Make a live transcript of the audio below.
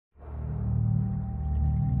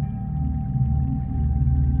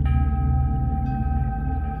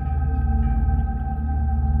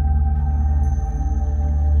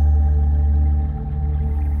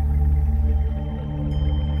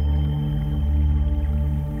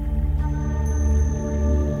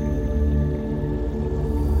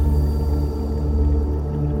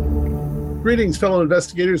Greetings, fellow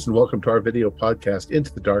investigators, and welcome to our video podcast,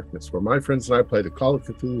 Into the Darkness, where my friends and I play the Call of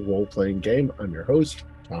Cthulhu role-playing game. I'm your host,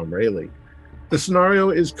 Tom Rayleigh. The scenario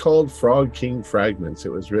is called Frog King Fragments.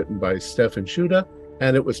 It was written by Stefan Schuda,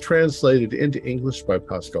 and it was translated into English by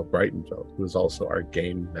Pascal Breitenfeld, who is also our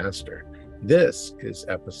game master. This is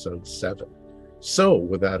episode 7. So,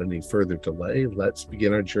 without any further delay, let's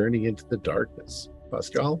begin our journey into the darkness.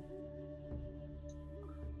 Pascal?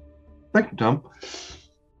 Thank you, Tom.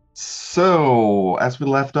 So, as we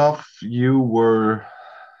left off, you were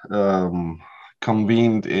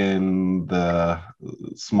convened in the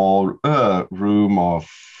small room of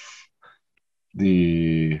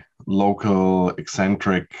the local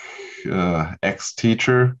eccentric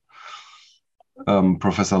ex-teacher,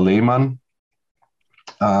 Professor Lehmann.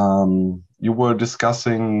 You were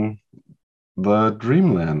discussing the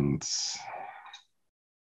Dreamlands.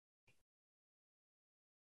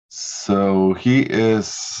 So he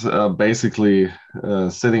is basically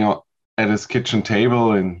sitting at his kitchen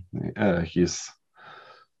table, and he's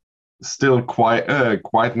still quite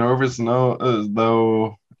nervous now,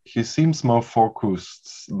 though he seems more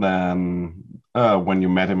focused than when you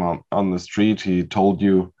met him on the street. He told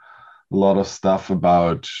you a lot of stuff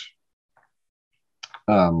about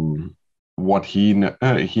what he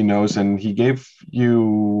knows, and he gave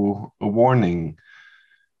you a warning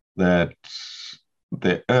that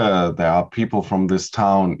there are people from this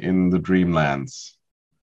town in the Dreamlands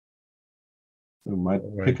who might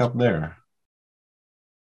pick up there.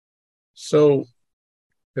 So,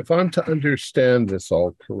 if I'm to understand this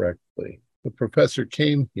all correctly, the professor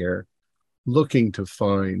came here looking to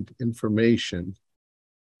find information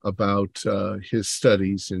about his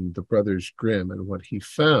studies in the Brothers Grimm, and what he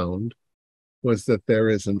found was that there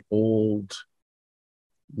is an old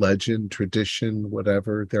legend, tradition,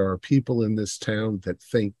 whatever. There are people in this town that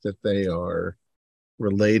think that they are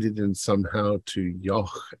related in somehow to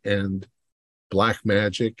Yoch and black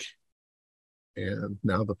magic, and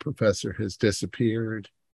now the professor has disappeared.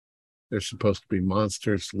 There's supposed to be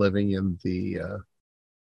monsters living in the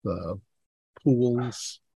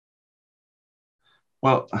pools.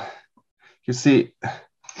 Well, you see,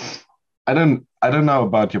 I don't know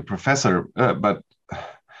about your professor, but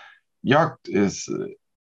Yoch is.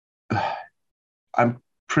 I'm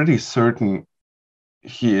pretty certain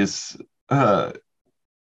he is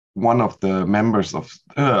one of the members of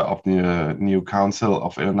the new council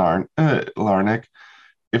of Larnac,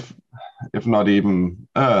 if not even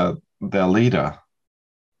their leader.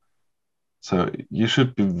 So you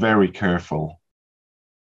should be very careful.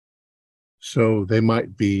 So they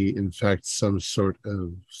might be, in fact, some sort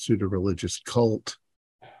of pseudo-religious cult.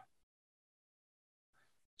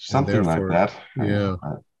 Something like that. Yeah.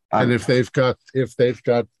 And if they've got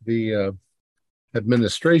the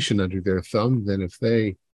administration under their thumb, then if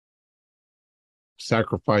they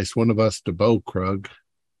sacrifice one of us to Krug,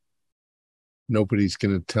 nobody's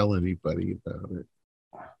going to tell anybody about it.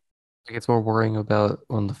 I get more worrying about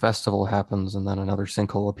when the festival happens and then another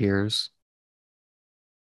sinkhole appears.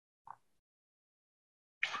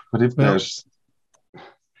 But if there's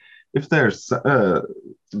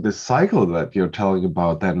the cycle that you're telling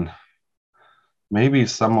about, then maybe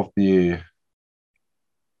some of the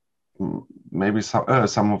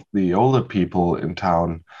older people in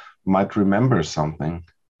town might remember something.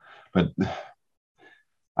 But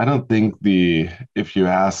I don't think if you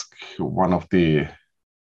ask one of the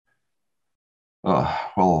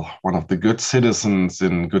good citizens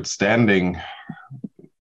in good standing,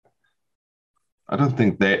 I don't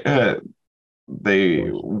think they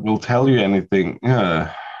will tell you anything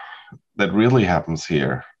that really happens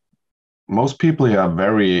here. Most people are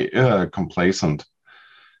very complacent.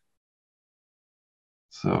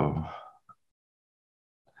 So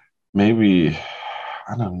maybe,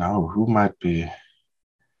 I don't know, who might be.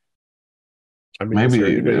 I mean, is there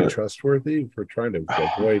anybody trustworthy if we're trying to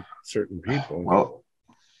avoid certain people? Well,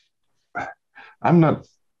 I'm not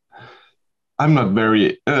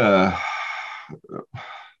very.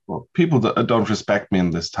 Well, people don't respect me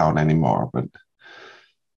in this town anymore, but.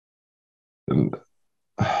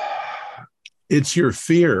 It's your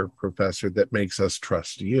fear, Professor, that makes us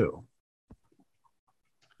trust you.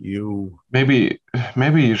 Maybe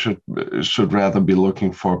you should rather be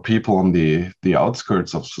looking for people on the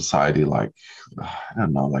outskirts of society, like, I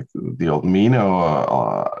don't know, like the old Mino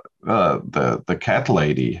or the cat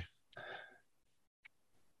lady.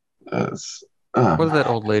 What was that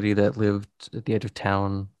old lady that lived at the edge of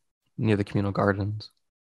town near the communal gardens?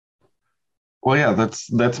 Well, yeah,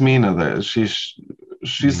 that's Mina. She's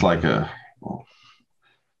like a.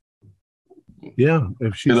 Yeah,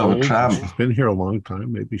 if she's bit of old, a tramp. She's been here a long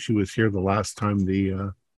time. Maybe she was here the last time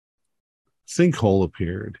the sinkhole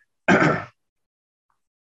appeared.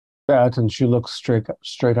 That, and she looks straight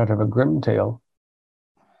out of a Grimm tale.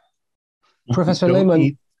 Professor Don't Lehman.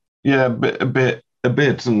 eat. Yeah, a bit,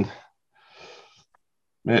 and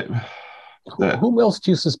Whom else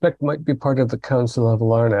do you suspect might be part of the Council of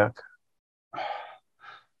Alarnak?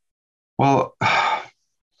 well,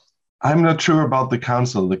 I'm not sure about the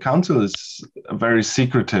council. The council is a very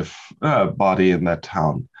secretive body in that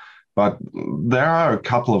town, but there are a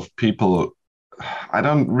couple of people. I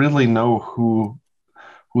don't really know who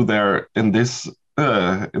they're in this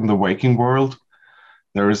in the waking world.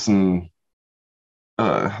 There is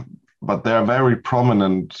but they are very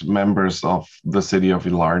prominent members of the city of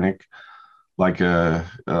Ilarnik. Like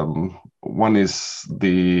one is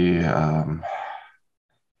the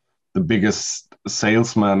biggest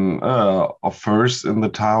salesman of furs in the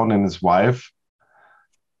town, and his wife.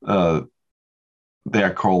 They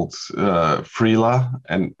are called Frila,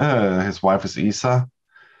 and his wife is Isa.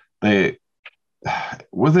 They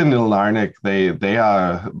within Ilarnik, they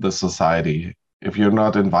are the society. If you're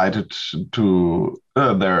not invited to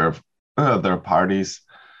their parties,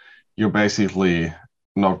 you're basically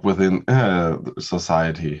not within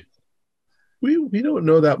society. We don't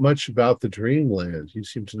know that much about the Dreamland. You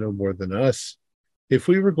seem to know more than us. If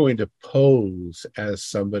we were going to pose as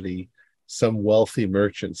somebody, some wealthy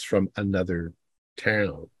merchants from another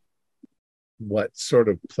town, what sort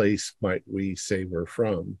of place might we say we're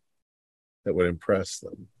from that would impress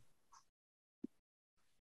them?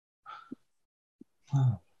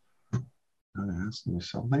 Ask me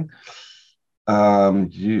something.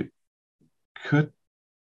 You could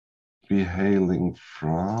be hailing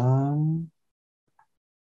from.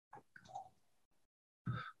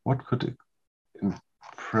 What could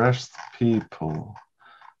impress people?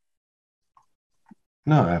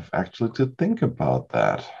 No, I have actually to think about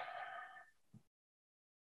that.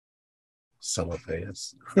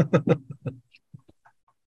 Summerface.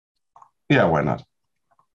 Yeah, why not?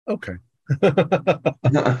 Okay.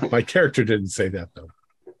 My character didn't say that, though.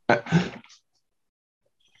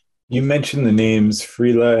 You mentioned the names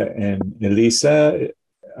Frila and Elisa.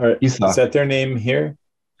 Is that their name here?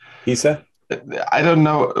 Isa? I don't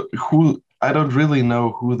know who. I don't really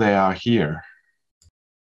know who they are here.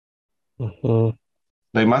 Mm-hmm.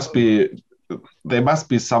 They must be. They must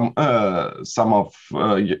be some of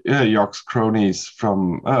York's cronies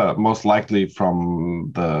from most likely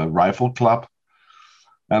from the rifle club,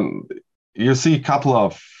 and you see a couple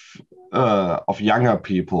of younger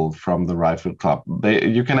people from the rifle club.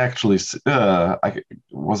 You can actually I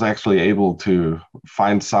was actually able to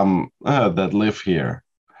find some that live here,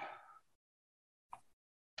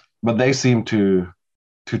 but they seem to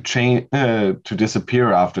change to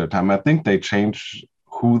disappear after a time. I think they change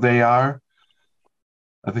who they are.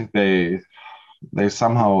 I think they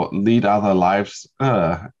somehow lead other lives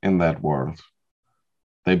in that world.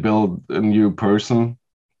 They build a new person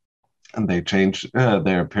and they change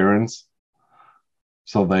their appearance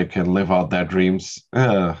so they can live out their dreams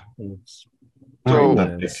that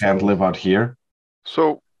they can't live out here.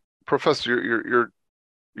 So, Professor,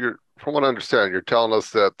 you're from what I understand, you're telling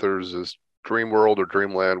us that there's this dream world or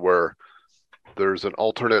dreamland where there's an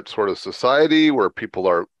alternate sort of society where people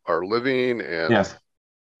are living, and yes.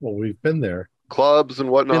 Well, we've been there. Clubs and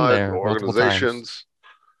whatnot, there organizations,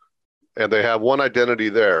 and they have one identity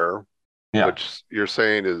there, yeah. which you're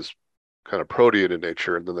saying is kind of protean in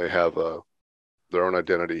nature, and then they have their own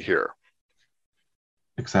identity here.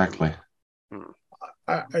 Exactly.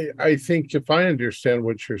 I think if I understand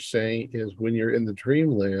what you're saying is when you're in the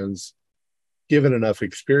Dreamlands, given enough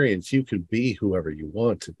experience, you can be whoever you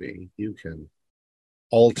want to be. You can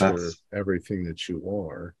alter everything that you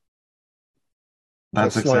are.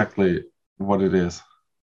 That's exactly what it is.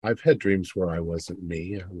 I've had dreams where I wasn't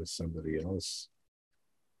me, I was somebody else.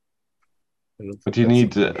 But you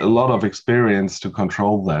need a lot of experience to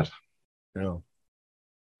control that. No.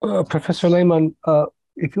 Professor Lehman,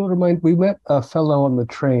 if you'll remind, we met a fellow on the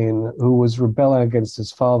train who was rebelling against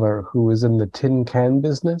his father, who was in the tin can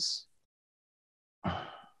business.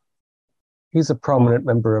 He's a prominent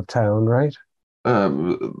member of town, right?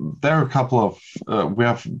 There are a couple of we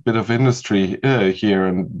have a bit of industry here,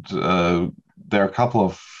 and there are a couple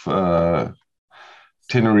of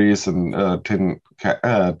tinneries and tin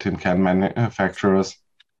can manufacturers.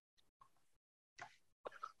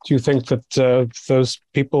 Do you think that those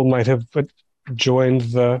people might have joined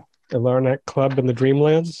the Ilarnak Club in the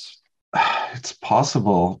Dreamlands? It's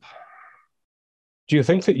possible. Do you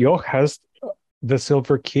think that York has the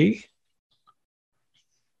silver key?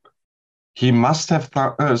 He must have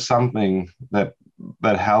something that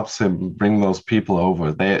helps him bring those people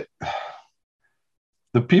over. The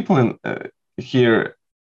people here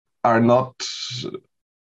are not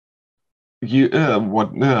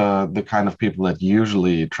the kind of people that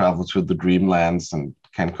usually travel to the dreamlands and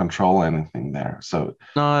can control anything there. So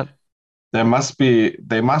Not. they must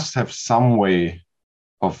have some way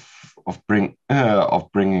of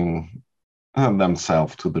bringing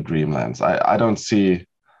themselves to the dreamlands. I don't see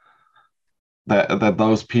that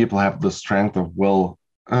those people have the strength of will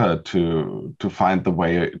to find the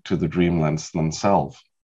way to the dreamlands themselves.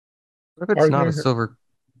 What if it's not a silver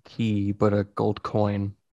key, but a gold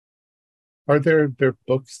coin? Are there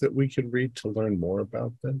books that we can read to learn more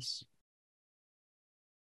about this?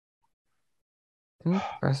 Didn't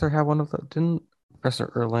Professor have one of those? Didn't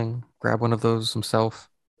Professor Erling grab one of those himself?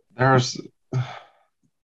 There's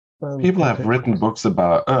people have written books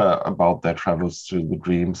about their travels through the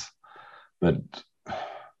dreams, but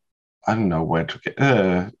I don't know where to get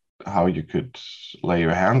how you could lay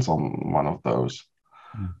your hands on one of those.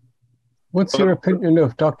 What's your opinion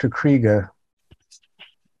of Dr. Krieger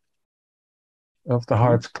of the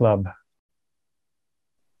Hearts Club?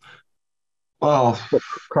 Well,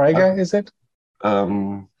 Krieger, is it?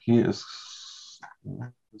 He is.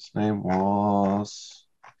 His name was.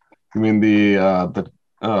 You mean the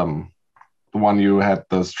one you had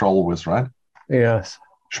the stroll with, right? Yes.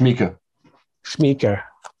 Schmieke.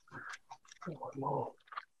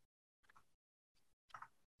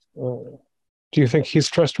 Do you think he's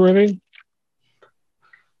trustworthy?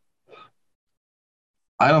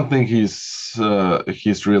 I don't think he's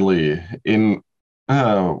really in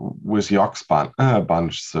with Yock's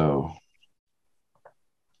bunch, so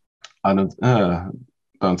I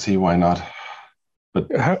don't see why not.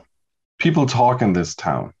 But people talk in this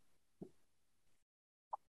town,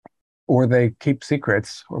 or they keep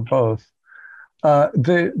secrets, or both.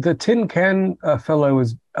 The tin can fellow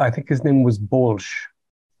is, I think his name was Bolsch.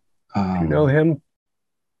 Do you know him?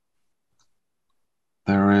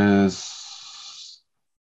 There is.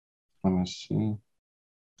 Let me see.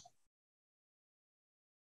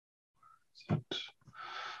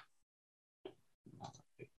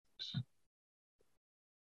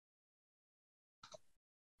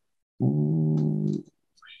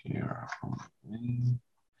 Here.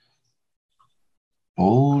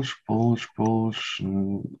 Bulge.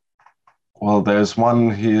 Well, there's one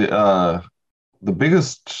here. The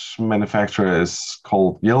biggest manufacturer is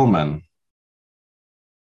called Yillman.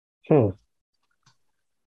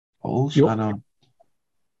 Bulge? I don't.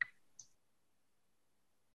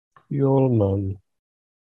 Yillman.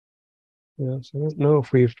 Yes, I don't know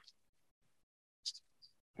if we've.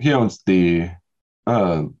 He owns the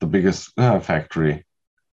biggest factory.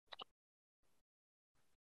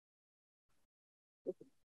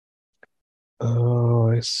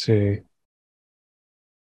 Oh, I see.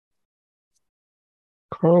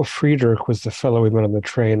 Carl Friedrich was the fellow we met on the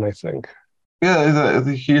train, I think. Yeah,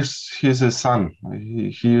 he's his son.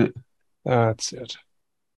 He That's it.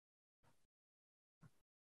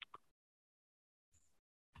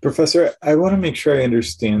 Professor, I want to make sure I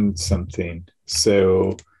understand something.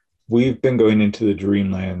 So we've been going into the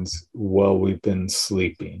dreamlands while we've been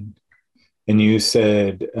sleeping. And you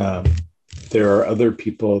said there are other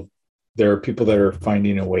people, there are people that are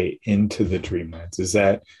finding a way into the dreamlands. Is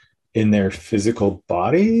that in their physical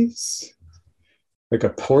bodies? Like a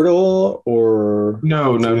portal, or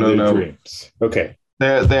no. dreams? Okay.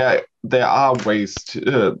 There are ways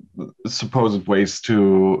supposed ways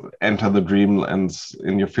to enter the dreamlands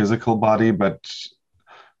in your physical body, but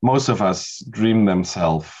most of us dream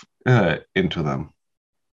themselves into them.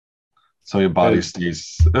 So your body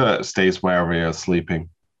stays wherever you're sleeping.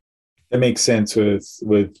 That makes sense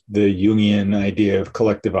with the Jungian idea of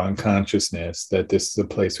collective unconsciousness, that this is a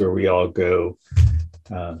place where we all go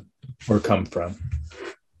or come from.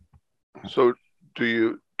 So do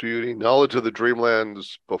you need knowledge of the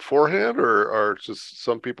dreamlands beforehand, or are just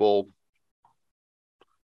some people?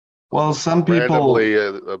 Well, some people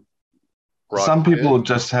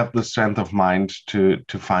just have the strength of mind to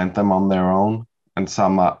find them on their own, and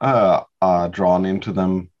some are drawn into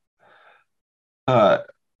them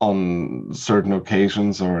on certain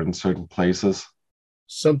occasions or in certain places.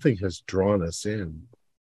 Something has drawn us in.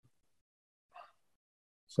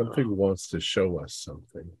 Something wants to show us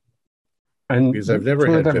something. And because I've never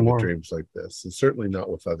had vivid dreams like this, and certainly not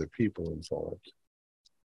with other people involved.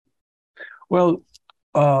 Well,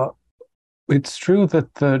 it's true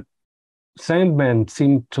that the Sandman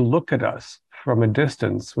seemed to look at us from a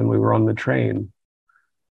distance when we were on the train.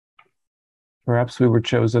 Perhaps we were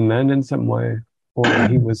chosen then in some way, or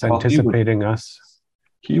he was anticipating us.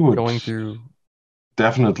 He would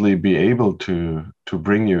definitely be able to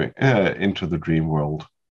bring you into the dream world.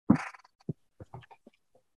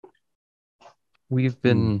 We've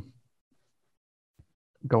been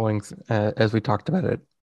going, as we talked about it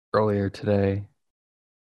earlier today,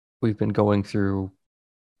 we've been going through,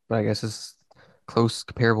 I guess is close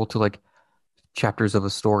comparable to like chapters of a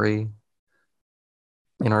story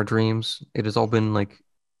in our dreams. It has all been like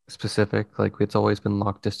specific, like it's always been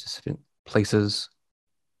locked to specific places.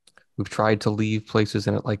 We've tried to leave places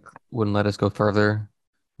and it like wouldn't let us go further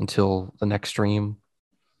until the next dream.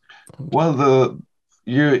 Well,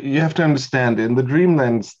 you have to understand in the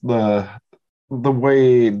dreamlands the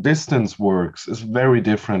way distance works is very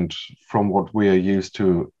different from what we are used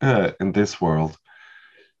to in this world.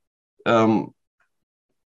 The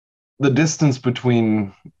distance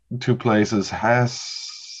between two places has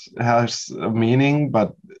a meaning,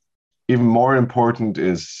 but even more important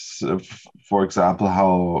is, for example,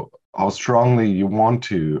 how strongly you want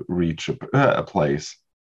to reach a place.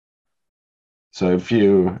 So if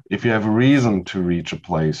you have a reason to reach a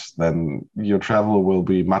place, then your travel will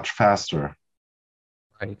be much faster.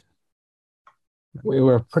 Right. We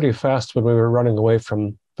were pretty fast when we were running away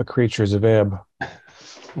from the creatures of ebb.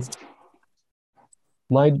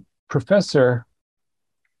 My professor,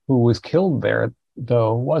 who was killed there,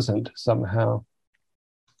 though, wasn't somehow.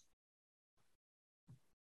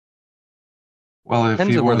 Well, if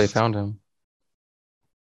Depends he on where they was, found him.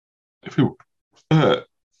 if he,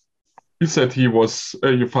 you said he was,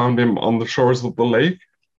 you found him on the shores of the lake.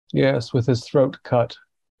 Yes, with his throat cut.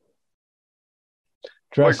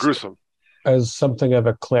 Quite Dressed gruesome. as something of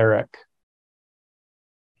a cleric.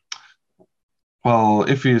 Well,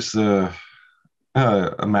 if he's a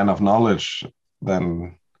man of knowledge,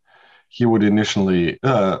 then he would initially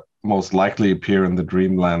most likely appear in the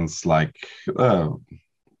dreamlands like a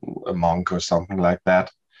monk or something like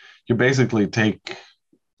that. You basically take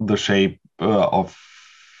the shape of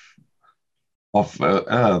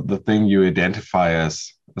the thing you identify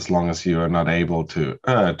as long as you are not able to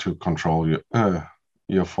control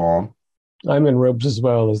your form. I'm in robes as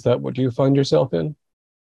well. Is that what you find yourself in?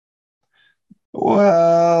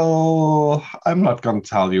 Well, I'm not going to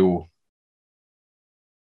tell you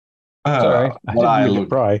Sorry, I what didn't I mean to look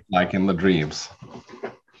pry. like in the dreams.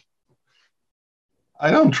 I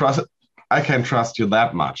don't trust. I can't trust you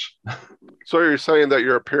that much. So you're saying that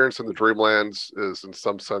your appearance in the Dreamlands is in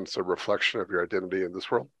some sense a reflection of your identity in this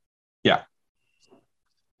world? Yeah.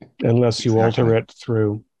 Unless you Exactly. alter it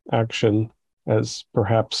through action, as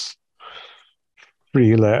perhaps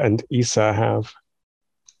Frila and Isa have.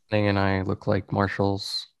 Ning and I look like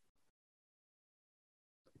marshals.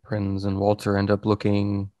 Prinz and Walter end up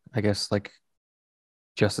looking, I guess, like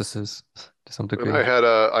justices to some And degree. I had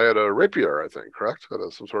a rapier, I think, correct?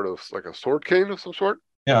 Some sort of like a sword cane of some sort.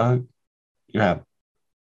 Yeah. Yeah.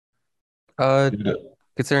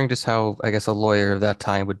 Considering just how, I guess, a lawyer of that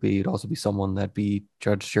time would be, it'd also be someone that'd be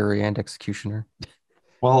judge, jury, and executioner.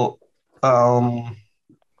 Well, out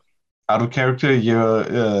of character,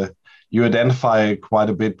 you identify quite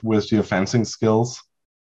a bit with your fencing skills,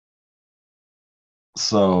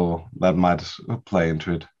 so that might play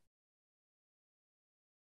into it.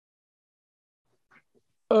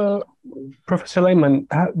 Professor Lehman,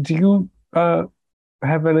 do you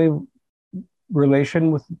have any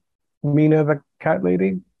relation with Mina, the cat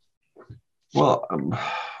lady? Well,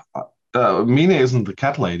 Mina isn't the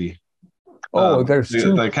cat lady. Oh, there's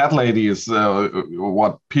two. The cat lady is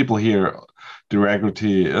what people here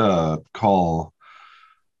directly call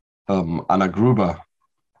Anna Gruber.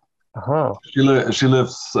 Uh-huh. She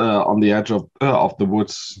lives on the edge of the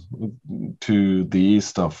woods to the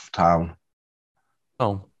east of town.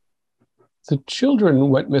 Oh, The children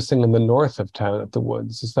went missing in the north of town at the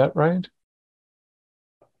woods. Is that right?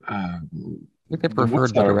 I think they The woods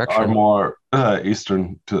preferred the are direction. more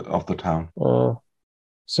eastern of the town.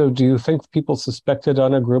 So do you think people suspected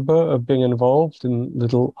Anna Gruber of being involved in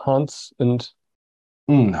little haunts and...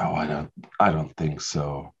 No, I don't think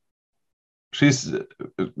so. She's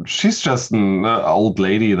just an old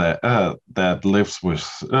lady that lives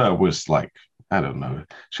with like, I don't know.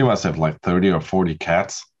 She must have like 30 or 40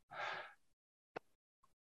 cats.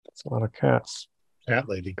 That's a lot of cats. Cat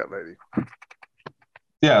lady. Cat lady.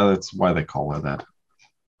 Yeah, that's why they call her that.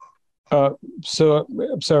 So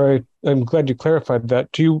I'm sorry. I'm glad you clarified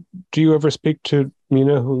that. Do you ever speak to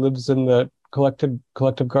Mina, who lives in the collective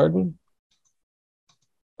garden?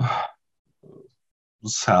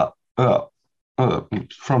 So,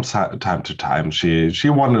 from time to time, she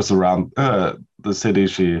wanders around the city.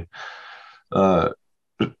 She's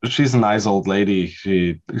a nice old lady.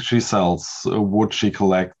 She sells wood she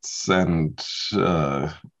collects, and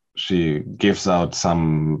she gives out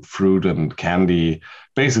some fruit and candy.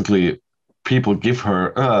 Basically, people give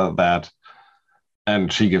her that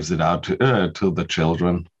and she gives it out to the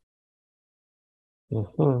children.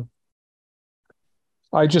 Mhm.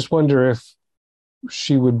 I just wonder if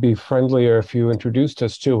she would be friendlier if you introduced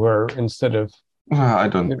us to her instead of I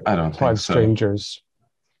don't think five so. strangers.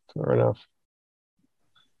 Fair enough.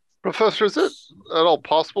 Professor, is it at all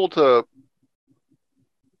possible to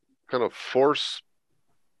kind of force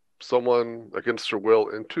someone against their will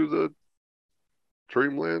into the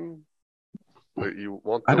dreamland? That you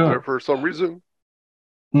want I them there don't. for some reason?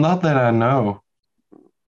 Not that I know.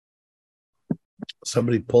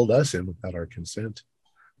 Somebody pulled us in without our consent.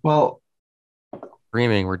 Well,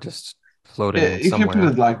 Dreaming, we're just floating if you put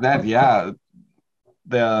somewhere. it like that, yeah,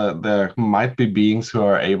 there might be beings who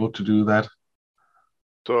are able to do that.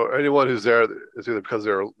 So anyone who's there is either because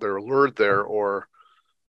they're lured there, or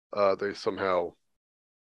they somehow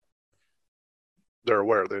they're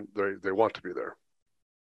aware they want to be there.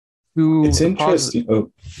 It's interesting. Oh,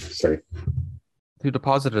 sorry. To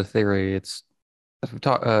deposit a theory, it's as we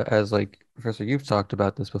talk as like Professor, you've talked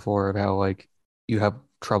about this before of how like you have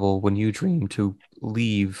trouble when you dream to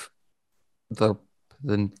leave the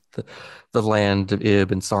the the land of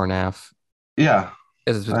Ib and Sarnath Yeah,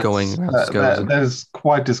 as it's going how this goes. that is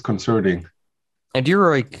quite disconcerting. And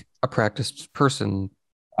you're like a practiced person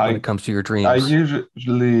when it comes to your I dreams.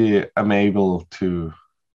 usually am able to,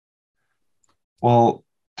 well,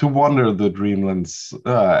 to wander the dreamlands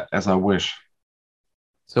as I wish.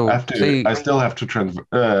 So I still have to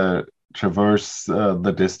traverse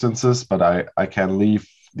the distances, but I can leave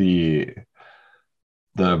the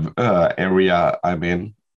area I'm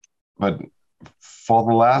in. But for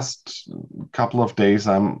the last couple of days,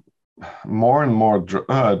 I'm more and more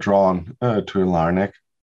drawn to Larnac.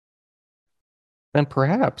 and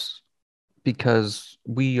perhaps because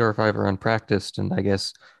we are however unpracticed and I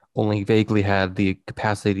guess only vaguely had the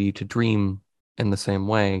capacity to dream in the same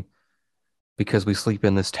way, because we sleep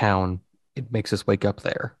in this town, it makes us wake up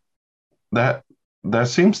there. That there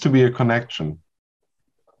seems to be a connection.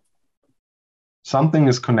 Something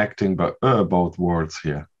is connecting both worlds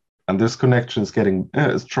here, and this connection is getting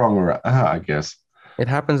stronger, I guess. It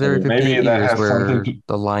happens every Maybe 15 that years has something where to.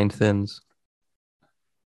 the line thins.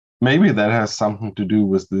 Maybe that has something to do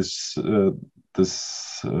with this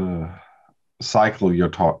cycle you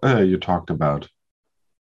talked about.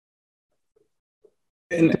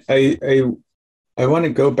 And I want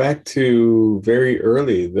to go back to very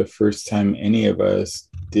early, the first time any of us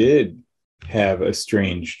did have a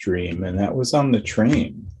strange dream, and that was on the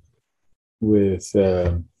train with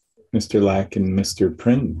Mr. Lack and Mr.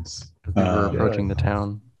 Prince. We were approaching the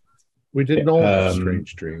town. We didn't all have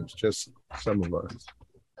strange dreams, just some of us.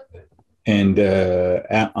 And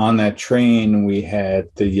on that train, we had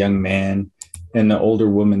the young man and the older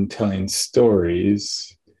woman telling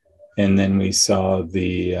stories, and then we saw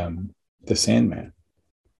the Sandman.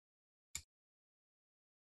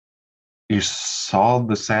 You saw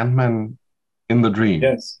the Sandman in the dream?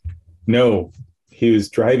 Yes. No, he was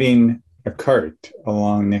driving a cart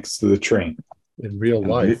along next to the train. In real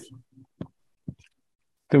life.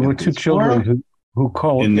 There were two children who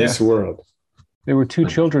called. In this world. There were two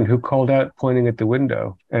children who called out, pointing at the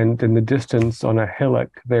window. And in the distance on a hillock,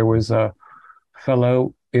 there was a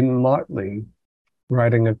fellow in motley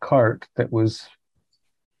riding a cart that was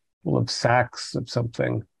full of sacks of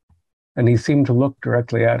something. And he seemed to look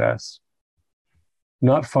directly at us.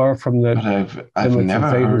 Not far from the. But I've never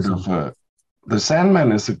heard of the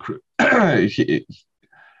Sandman is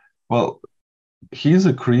he's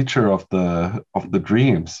a creature of the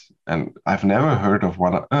dreams, and I've never heard of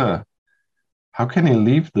one. How can he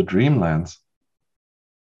leave the dreamlands?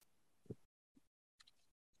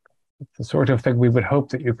 It's the sort of thing we would hope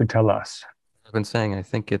that you could tell us. I've been saying, I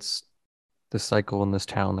think it's the cycle in this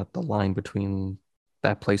town that the line between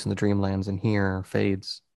that place in the dreamlands and here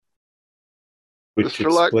fades. Which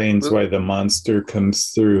explains why the monster comes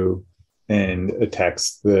through and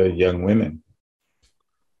attacks the young women.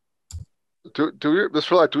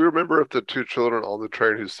 Mr. Lack, do we remember if the two children on the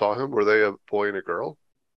train who saw him, were they a boy and a girl?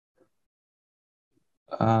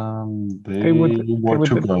 They were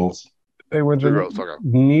two girls. They were the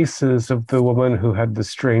nieces of the woman who had the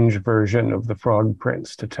strange version of the Frog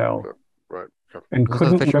Prince to tell. Right. Okay. And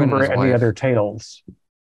couldn't remember any other tales.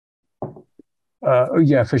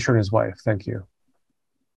 Yeah, Fisher and his wife. Thank you.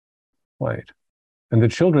 Right. And the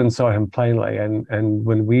children saw him plainly. And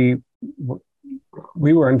when we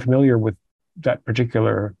were unfamiliar with that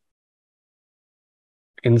particular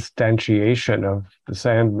instantiation of the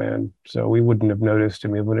Sandman, so we wouldn't have noticed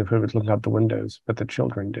him even if we was looking out the windows, but the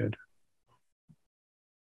children did.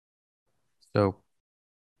 So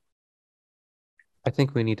I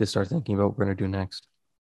think we need to start thinking about what we're going to do next.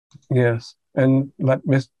 Yes. and let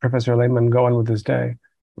Professor Lehman go on with his day.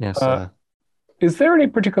 Yes. Is there any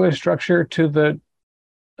particular structure to the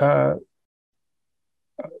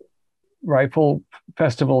rifle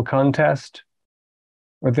festival contest?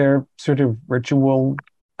 Are there sort of ritual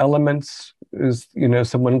elements? Is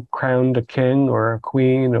someone crowned a king or a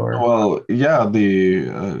queen or? Well, yeah,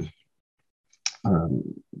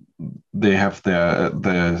 they have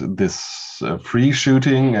this free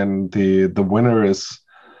shooting, and the winner is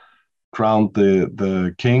crowned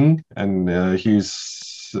the king, and they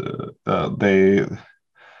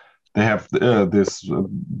have this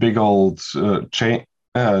big old chain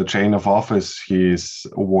of office he's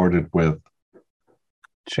awarded with.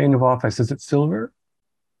 Chain of office, is it silver?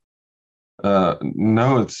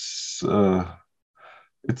 No, it's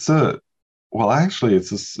actually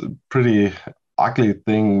it's a pretty ugly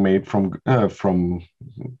thing made from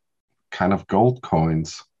kind of gold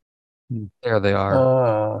coins. There they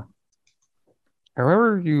are. I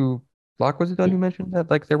remember Locke, was it done? You mentioned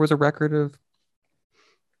that like there was a record of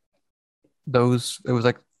those. It was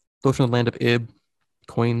like those from the land of Ib,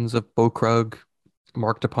 coins of Bokrug,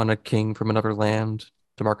 marked upon a king from another land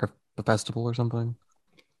to mark a festival or something.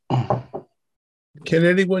 Can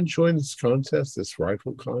anyone join this contest, this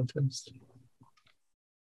rifle contest?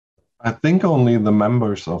 I think only the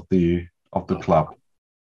members of the club.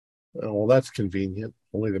 Oh, well, that's convenient.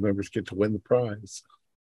 Only the members get to win the prize.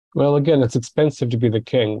 Well, again, it's expensive to be the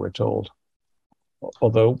king, we're told.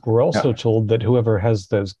 Although we're also told that whoever has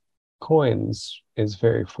those coins is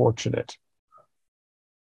very fortunate.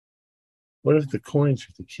 What if the coins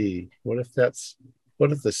are the key? What if the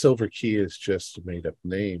silver key is just a made-up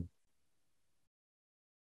name?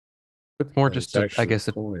 It's more just, I guess,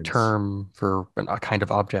 a term for a kind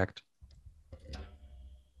of object.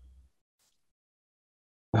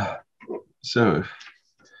 So,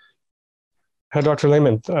 Dr.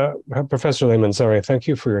 Lehman, Professor Lehman, sorry, thank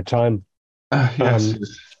you for your time. Yes.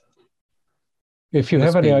 If you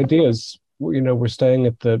have any ideas, we're staying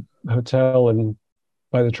at the hotel and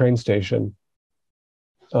by the train station.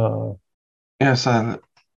 Yes, then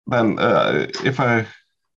if I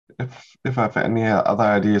have any other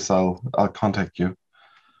ideas, I'll contact you.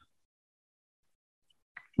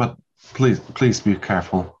 But please be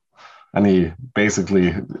careful. And he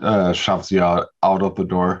basically shoves you out of the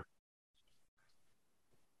door.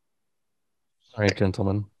 All right,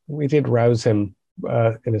 gentlemen. We did rouse him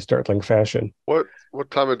in a startling fashion. What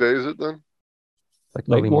time of day is it then? Like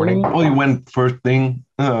late morning? Well, he went first thing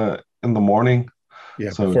in the morning. Yeah,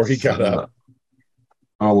 so before he got up.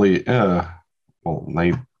 Early,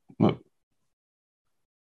 late.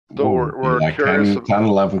 So we're like curious. 10,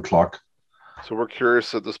 11 o'clock. So we're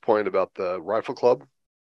curious at this point about the rifle club.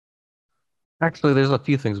 Actually, there's a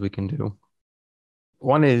few things we can do.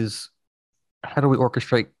 One is, how do we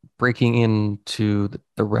orchestrate breaking into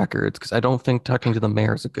the records? Because I don't think talking to the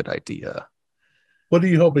mayor is a good idea. What are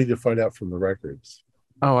you hoping to find out from the records?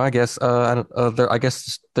 Oh, I guess I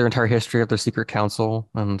guess their entire history of their secret council,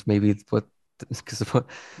 and maybe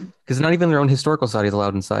because not even their own historical society is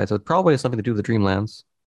allowed inside, so it probably has something to do with the Dreamlands.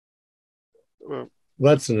 Well,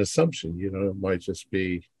 that's an assumption. It might just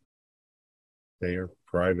be they are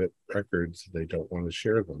private records. They don't want to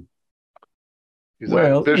share them. He's an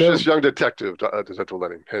ambitious young detective, Detective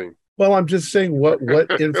Henning. Well, I'm just saying, what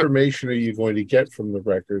information are you going to get from the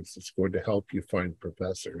records that's going to help you find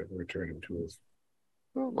Professor and return him to his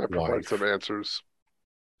might provide some answers.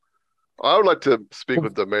 I would like to speak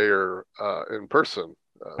with the mayor in person.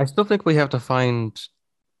 I still think we have to find.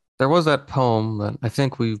 There was that poem that I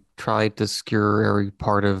think we tried to skewer every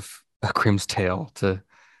part of Grimm's tale the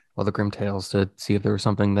Grimm tales to see if there was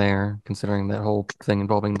something there, considering that whole thing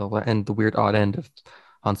involving the weird odd end of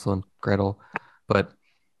Hansel and Gretel. But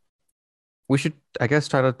we should, I guess,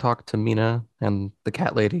 try to talk to Mina and the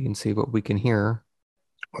cat lady and see what we can hear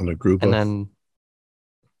on a group, and then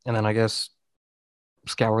I guess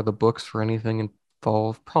scour the books for anything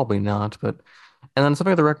involved. Probably not, but and then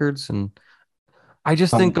something of the records. And I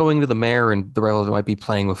just think going to the mayor and the rebels might be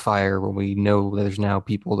playing with fire when we know that there's now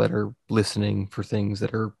people that are listening for things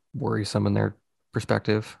that are worrisome in their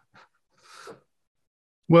perspective.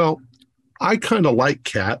 Well, I kind of like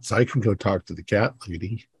cats. I can go talk to the cat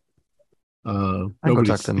lady.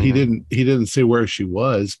 He didn't say where she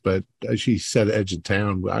was, but she said edge of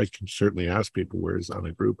town. I can certainly ask people where is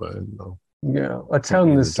Anagrupa, and yeah, a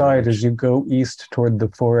town this side, as you go east toward the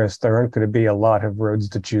forest, there aren't going to be a lot of roads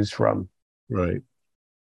to choose from. Right.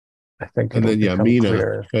 I think. And then Mina,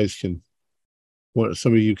 clear. You guys can.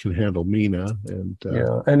 Some of you can handle Mina, and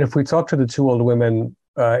and if we talk to the two old women,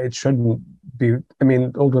 it shouldn't be, I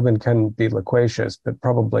mean, old women can be loquacious, but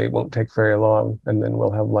probably won't take very long. And then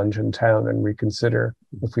we'll have lunch in town and reconsider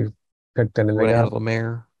if we've picked We're anything gonna up. handle the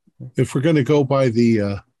mayor. If we're going to go by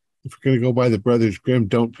the Brothers Grimm,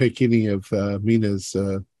 don't pick any of Mina's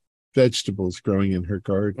vegetables growing in her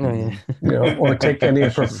garden. Oh yeah. You know, or take any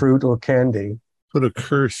of her fruit or candy. Put a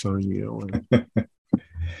curse on you.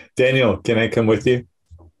 Daniel, can I come with you?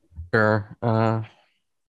 Sure. I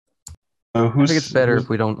think it's better if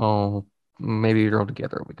we don't all maybe we're all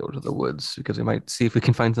together and we go to the woods because we might see if we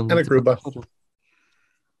can find some. And a Gruba.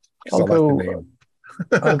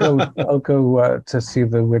 I'll go to see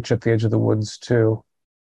the witch at the edge of the woods too.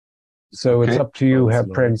 So it's Okay. up to you, Sounds Half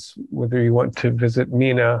nice. Prince, whether you want to visit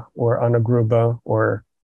Mina or Anagruba or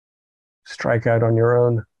strike out on your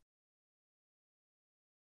own.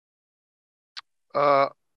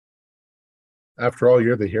 After all,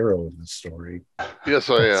 you're the hero in this story, Yes,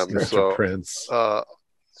 I am. Mr. So, Prince. I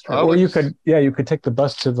Or would you s- could take the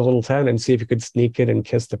bus to the little town and see if you could sneak in and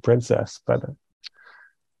kiss the princess. But We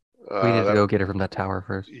need to that- go get her from that tower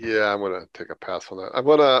first. Yeah, I'm gonna take a pass on that.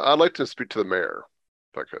 I'd like to speak to the mayor,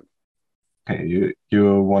 if I could. Okay,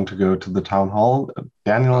 you want to go to the town hall?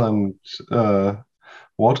 Daniel and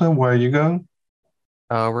Walter, where are you going?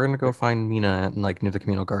 We're gonna go find Mina like near the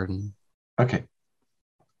communal garden. Okay.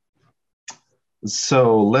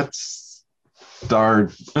 So let's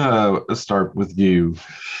start with you.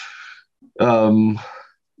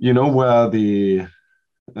 You know where the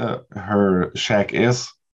her shack is,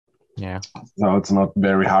 Yeah. so it's not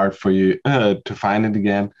very hard for you to find it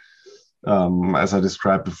again. As I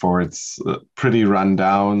described before, it's pretty run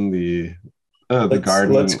down. The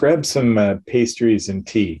garden. Let's grab some pastries and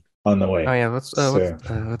tea on the way. Oh yeah. Let's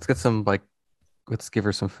get some like. Let's give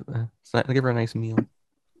her some. Give her a nice meal.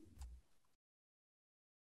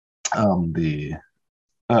 The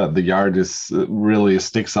yard is really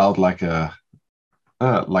sticks out like a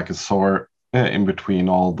sore in between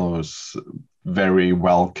all those very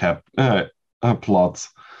well kept plots.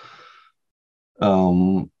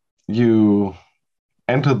 You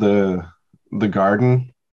enter the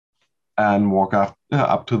garden and walk up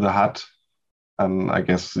to the hut, and I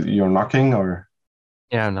guess you're knocking, or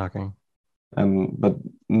Yeah, I'm knocking. but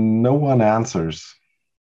no one answers.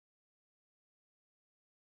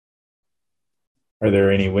 Are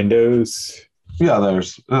there any windows? Yeah, there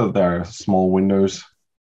are small windows.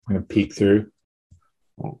 I'm gonna peek through.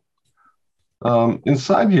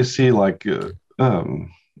 Inside you see like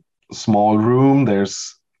small room.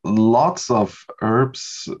 There's lots of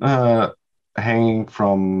herbs hanging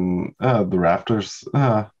from the rafters,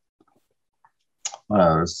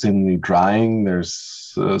 thinly drying.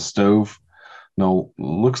 There's a stove. No,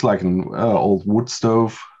 looks like an old wood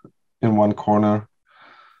stove in one corner.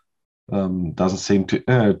 Doesn't seem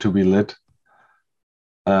to be lit.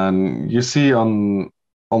 And you see on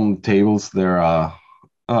tables there are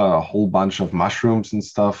a whole bunch of mushrooms and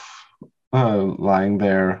stuff lying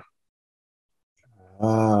there.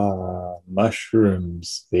 Ah,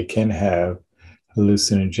 mushrooms. They can have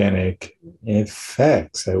hallucinogenic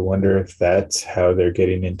effects. I wonder if that's how they're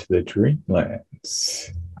getting into the dreamlands.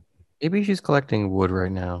 Maybe she's collecting wood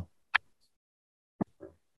right now.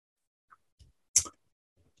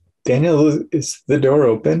 Daniel, is the door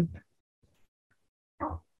open?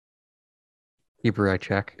 Keep her eye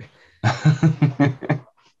check.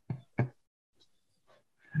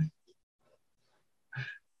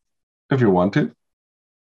 If you want to.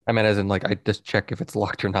 I mean, as in like I just check if it's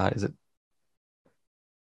locked or not. Is it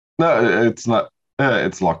No, it's not.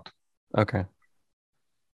 It's locked. okay?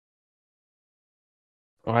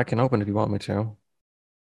 Well, I can open if you want me to.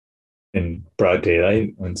 In broad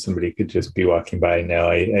daylight when somebody could just be walking by. Now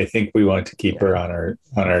I think we want to keep her on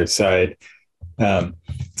our side. Are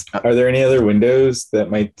there any other windows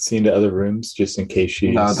that might see into other rooms just in case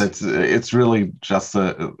she's No, it's really just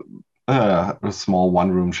a small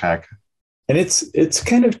one-room shack. and it's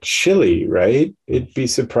kind of chilly, right? It'd be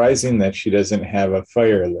surprising that she doesn't have a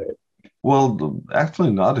fire lit. Well,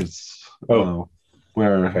 actually not. It's we're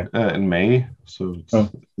Okay. in May, so it's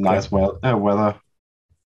nice weather.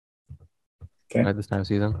 Okay. Right this time of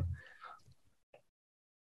season.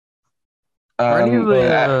 And, Are any of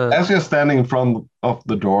the, as you're standing in front of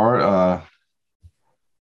the door,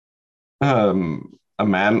 a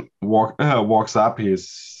man walks up.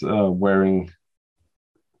 He's wearing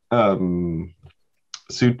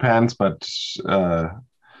suit pants, but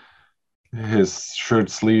his shirt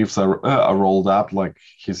sleeves are rolled up like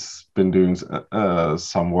he's been doing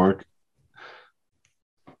some work.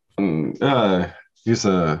 And, he's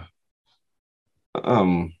a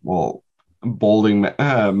balding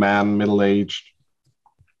man, middle-aged.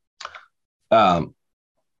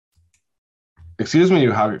 Excuse me,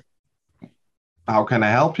 how can I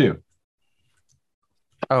help you?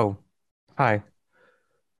 Oh, hi.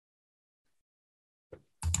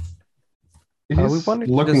 We He's wanted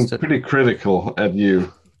to looking just. pretty critical at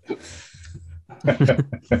you.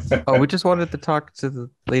 Oh, we just wanted to talk to the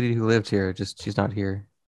lady who lived here. Just she's not here.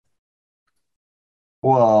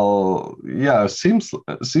 Well, yeah, seems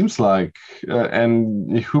like.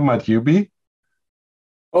 And who might you be?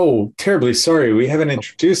 Oh, terribly sorry. We haven't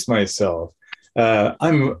introduced myself.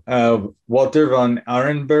 I'm Walter von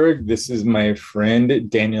Arenberg. This is my friend,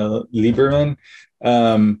 Daniel Lieberman.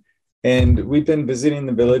 Um, and we've been visiting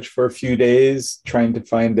the village for a few days, trying to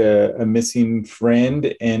find a missing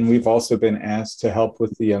friend. And we've also been asked to help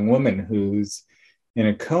with the young woman who's in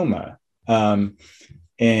a coma. And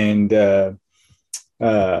some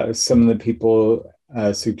of the people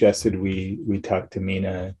suggested we talk to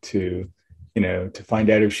Mina to find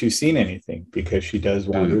out if she's seen anything, because she does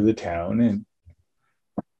wander the town. And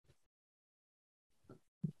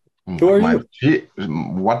who are you?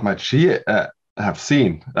 What might she have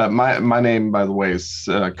seen? My name, by the way, is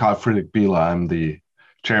Carl Friedrich Bieler. I'm the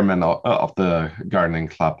chairman of the gardening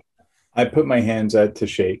club. I put my hands out to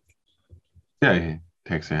shake. Yeah, he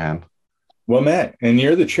takes your hand. Well met. And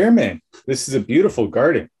you're the chairman. This is a beautiful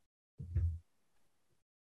garden.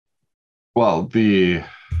 Well,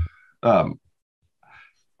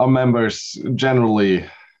 our members generally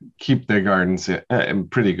keep their gardens in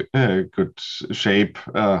pretty good shape.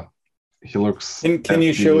 He looks. Can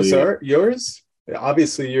you show us yours?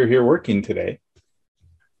 Obviously, you're here working today.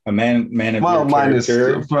 A man of well, your mine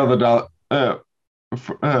character. is further down.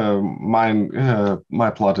 My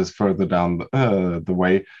plot is further down the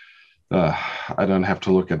way. I don't have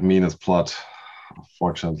to look at Mina's plot,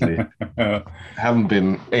 fortunately. Haven't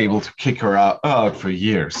been able to kick her out for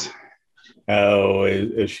years. Oh,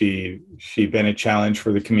 is she been a challenge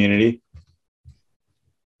for the community?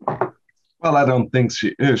 Well, I don't think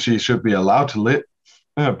she should be allowed to live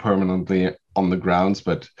permanently on the grounds,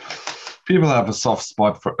 but people have a soft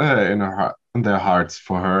spot for in their hearts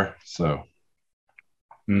for her. So,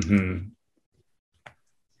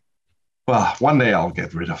 well, one day I'll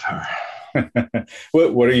get rid of her.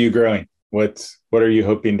 What are you growing? What are you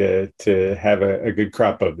hoping to have a good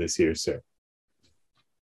crop of this year, sir?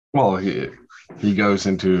 Well, he goes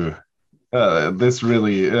into this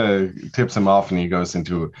really tips him off, and he goes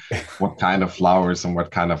into what kind of flowers and what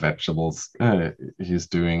kind of vegetables he's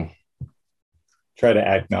doing. Try to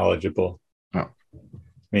act knowledgeable. Oh. I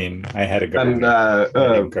mean, I had a garden.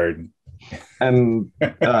 Garden. And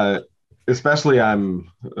especially I'm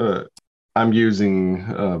using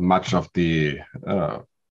much of the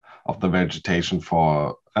vegetation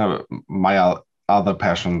for my other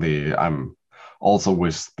passion. I'm also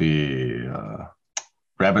with the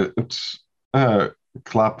rabbit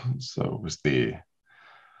club, so with the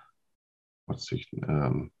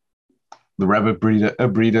rabbit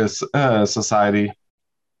breeders society.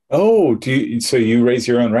 Oh, so you raise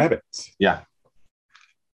your own rabbits? Yeah.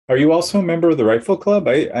 Are you also a member of the Rifle Club?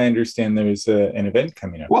 I understand there's an event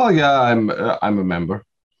coming up. Well, yeah, I'm a member.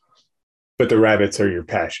 But the rabbits are your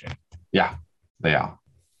passion. Yeah, they are.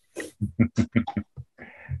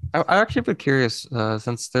 I actually been curious,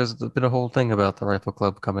 since there's been a whole thing about the Rifle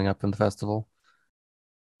Club coming up in the festival.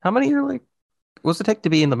 How many are what's it take to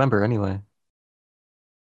be in the member anyway?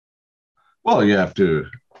 Well, you have to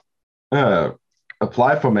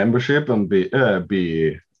apply for membership and be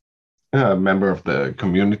a member of the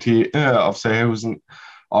community of Seehusen,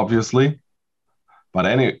 obviously. But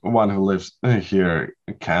anyone who lives here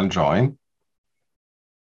can join.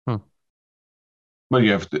 But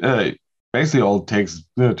you have to basically all it takes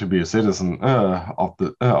to be a citizen of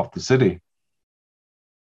the city,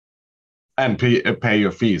 and pay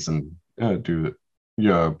your fees and do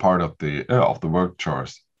your part of the work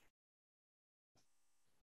chores.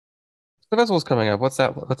 The festival's coming up. What's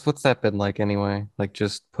that been like anyway? Like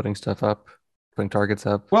just putting stuff up, putting targets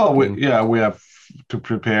up. Well, we have to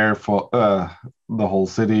prepare for the whole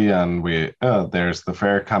city, and there's the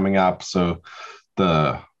fair coming up, so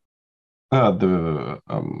the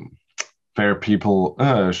fair people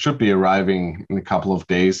should be arriving in a couple of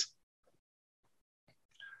days.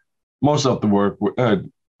 Most of the work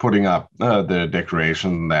putting up the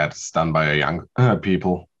decoration that's done by young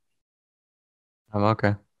people.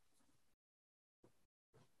 Okay.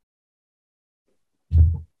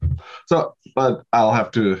 So, but I'll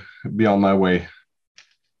have to be on my way.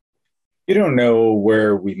 You don't know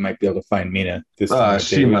where we might be able to find Mina this time of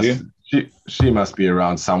day, would you? She must be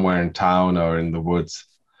around somewhere in town or in the woods.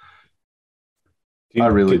 I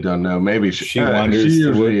really don't know. Maybe she wanders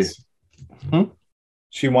the woods.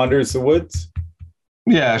 She wanders the woods?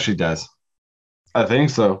 Yeah, she does. I think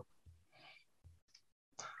so.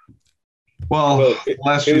 Well, Well,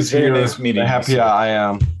 less it was she's very here, nice meeting the you, happier sir. I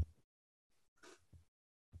am.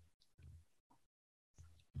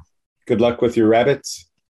 Good luck with your rabbits.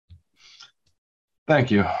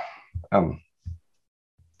 Thank you.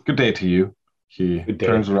 Good day to you. He Good day.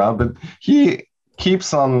 turns around, but he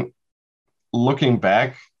keeps on looking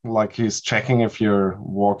back, like he's checking if you're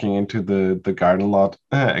walking into the garden lot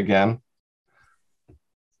again.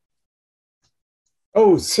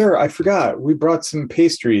 Oh, sir, I forgot. We brought some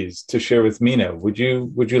pastries to share with Mina. Would you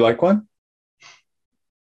like one?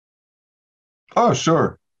 Oh,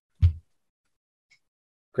 sure.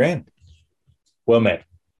 Grand. Well met.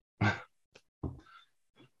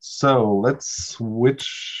 So let's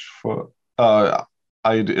switch for. Are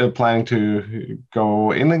you planning to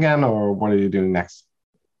go in again, or what are you doing next?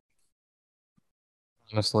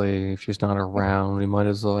 Honestly, if she's not around, we might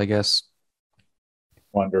as well, I guess.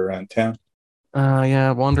 Wander around town.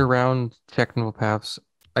 Yeah, wander around, check no paths.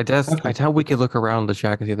 I guess Okay. I tell we could look around the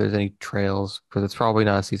shack and see if there's any trails, because it's probably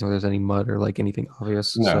not a season where there's any mud or like anything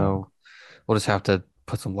obvious. No. So we'll just have to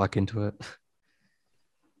put some luck into it.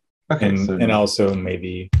 Okay, And also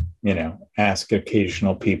maybe, ask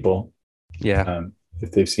occasional people Yeah.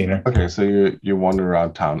 if they've seen her. Okay, so you wander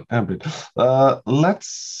around town a bit.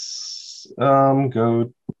 Let's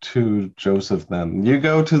go to Joseph then. You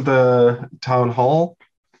go to the town hall,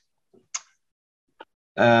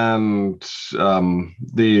 and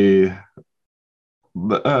there's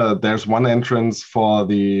one entrance for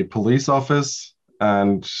the police office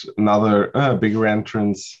and another bigger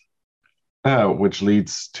entrance which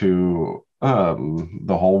leads to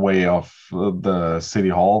the hallway of the city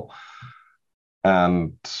hall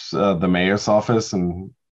and the mayor's office,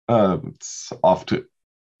 and it's off to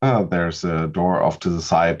there's a door off to the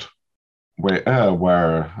side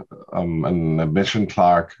where an admission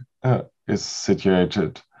clerk is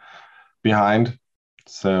situated behind.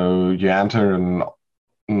 So you enter, and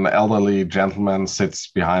an elderly gentleman sits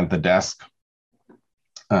behind the desk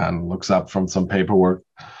and looks up from some paperwork.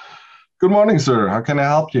 Good morning, sir. How can I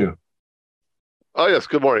help you? Oh, yes.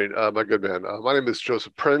 Good morning, my good man. My name is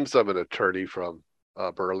Joseph Prinz. I'm an attorney from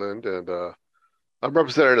Berlin, and I'm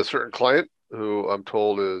representing a certain client who I'm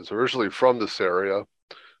told is originally from this area.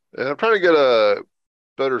 And I'm trying to get a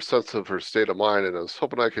better sense of her state of mind, and I was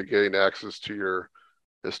hoping I could gain access to your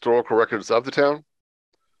historical records of the town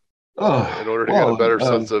in order to get a better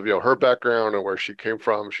sense of her background and where she came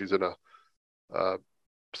from. She's in a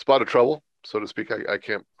spot of trouble, so to speak. I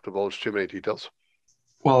can't divulge too many details.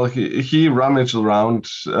 Well, he rummaged around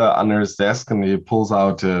under his desk, and he pulls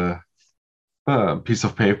out a piece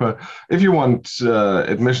of paper. If you want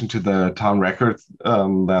admission to the town record,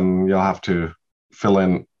 then you'll have to fill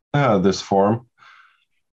in this form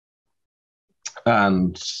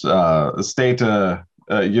and state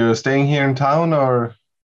you're staying here in town, or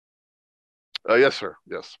Yes, sir.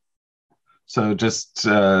 Yes. so just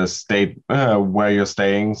state where you're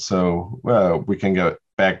staying, so we can go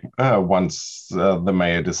back once the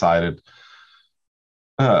mayor decided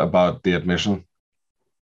about the admission.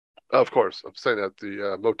 Of course. I'm staying at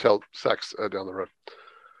the Motel Saks down the road.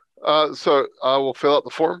 So I will fill out the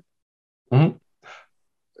form. Mm-hmm.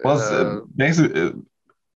 Well, basically,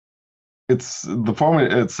 it's the form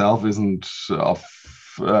itself isn't of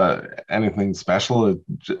anything special.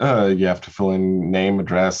 You have to fill in name,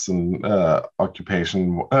 address, and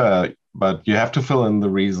occupation, but you have to fill in the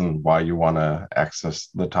reason why you want to access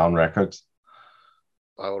the town records.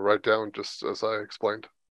 I will write down just as I explained.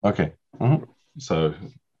 Okay. Mm-hmm. So,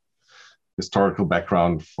 historical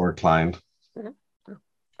background for a client. Mm-hmm. Yeah.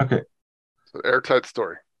 Okay. It's an airtight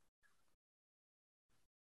story.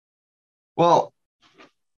 Well,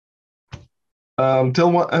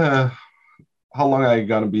 till what? How long are you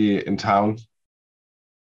gonna be in town?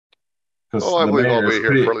 I believe I'll be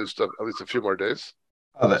here for at least a few more days.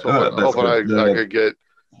 Hoping I could get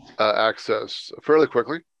access fairly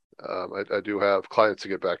quickly. I do have clients to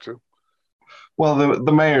get back to. Well,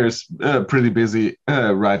 the mayor is pretty busy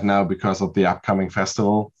right now because of the upcoming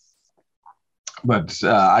festival, but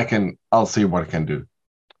I'll see what I can do.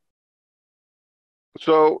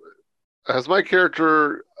 So, has my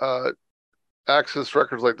character accessed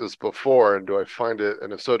records like this before, and do I find it?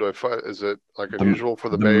 And if so, is it like unusual for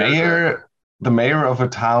the mayor? The mayor of a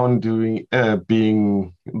town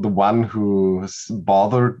being the one who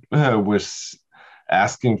bothered with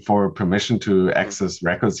asking for permission to access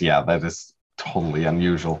records. Yeah, that is totally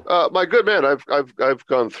unusual. My good man, I've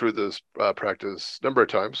gone through this practice a number of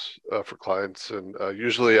times for clients, and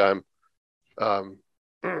usually I'm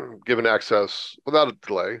given access without a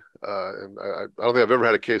delay. And I don't think I've ever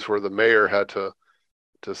had a case where the mayor had to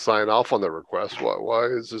to sign off on the request. Why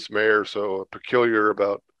is this mayor so peculiar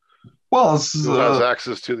about Well, who has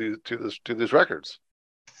access to these records?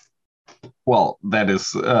 well, that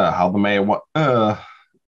is how the mayor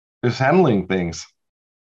is handling things.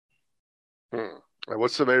 And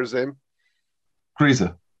what's the mayor's name?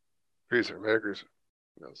 Greaser. Mayor Greaser.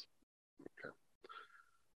 Yes. Okay.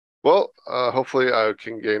 Well, hopefully I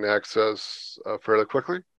can gain access fairly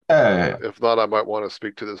quickly. If not, I might want to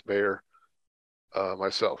speak to this mayor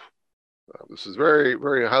myself. This is very,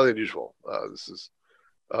 very highly unusual. This is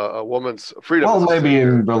a woman's freedom. Well, maybe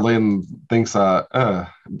in Berlin things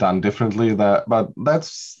are done differently, but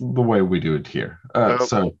that's the way we do it here.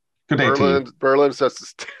 So good day to you. Berlin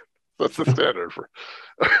sets the standard for.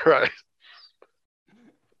 All right.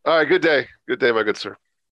 All right. Good day. Good day, my good sir.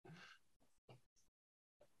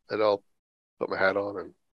 And I'll put my hat on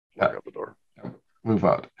and walk out the door. Move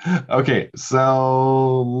out. Okay,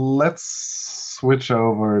 so let's switch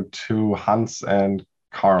over to Hans and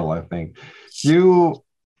Carl, I think. You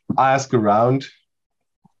ask around,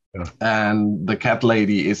 and the cat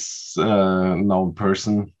lady is a known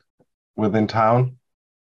person within town.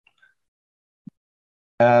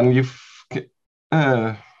 And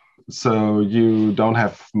so you don't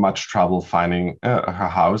have much trouble finding her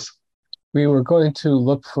house. We were going to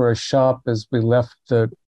look for a shop as we left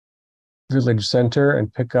the village center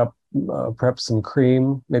and pick up perhaps some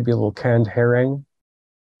cream, maybe a little canned herring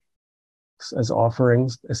as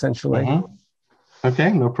offerings, essentially. Mm-hmm.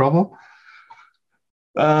 Okay, no problem.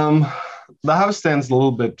 The house stands a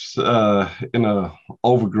little bit in an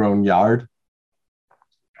overgrown yard.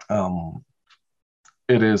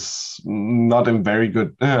 It is not in very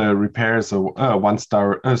good repair, so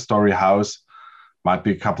one-story house. Might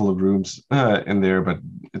be a couple of rooms in there, but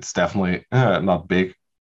it's definitely not big.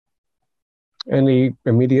 Any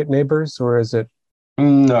immediate neighbors, or is it?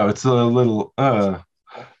 No, it's a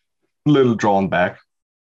little drawn back.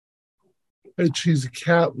 And she's a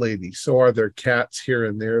cat lady. So are there cats here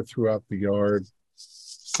and there throughout the yard,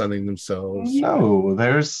 sunning themselves? No,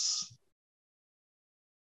 there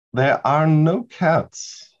are no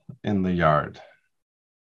cats in the yard.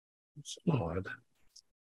 It's odd.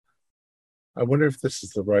 I wonder if this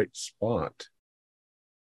is the right spot.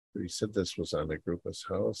 You said this was on Agrippa's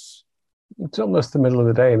house. It's almost the middle of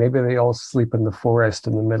the day. Maybe they all sleep in the forest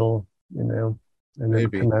in the middle, and then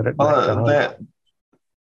come out at night.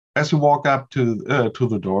 As you walk up to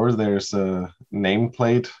the door, there's a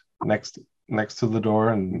nameplate next to the door,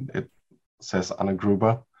 and it says Anna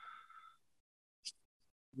Gruber.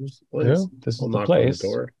 This is the place. The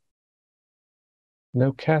door.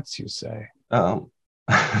 No cats, you say?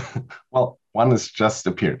 Well, one has just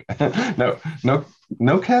appeared.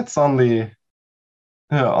 No cats on the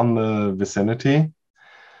vicinity.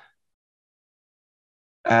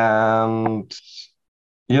 And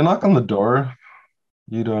you knock on the door.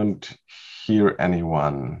 You don't hear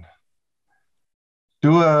anyone.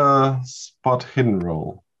 Do a spot hidden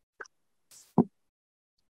roll.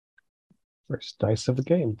 First dice of the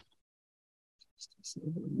game.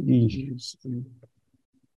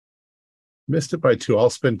 Missed it by 2. I'll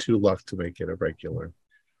spend 2 luck to make it a regular.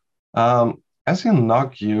 As you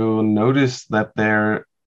knock, you notice that there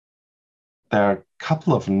are a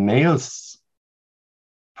couple of nails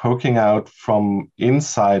poking out from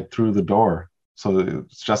inside through the door. So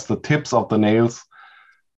it's just the tips of the nails.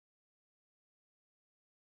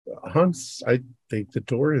 Hans, I think the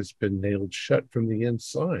door has been nailed shut from the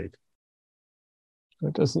inside.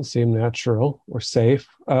 That doesn't seem natural or safe.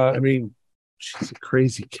 I mean, she's a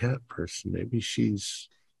crazy cat person. Maybe she's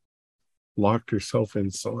locked herself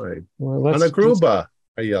inside. Well, Anna Gruba,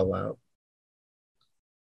 I yell out.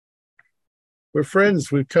 We're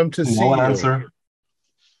friends. We've come to see you. No answer.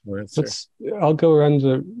 I'll go around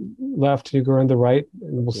the left, you go around the right,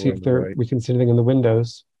 and we'll see if we can see anything in the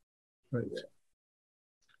windows. Right.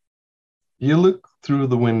 You look through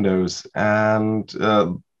the windows, and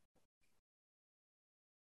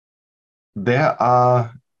there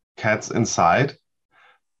are cats inside,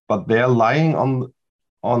 but they're lying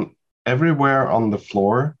on everywhere on the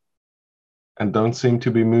floor and don't seem to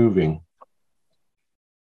be moving.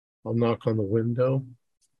 I'll knock on the window.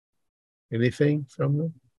 Anything from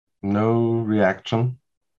them? No reaction.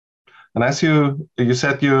 And as you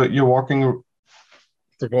said, you're walking on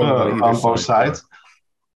both sides.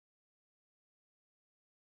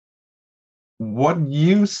 What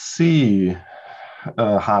you see,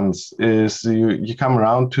 Hans, is you come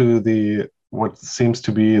around to what seems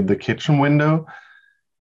to be the kitchen window,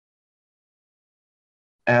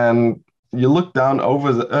 and you look down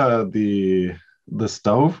over the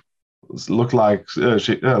stove. It looks like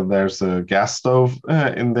there's a gas stove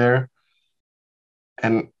in there,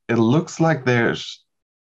 and it looks like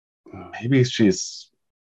maybe she's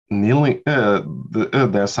kneeling.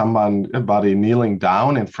 There's somebody kneeling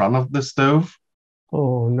down in front of the stove.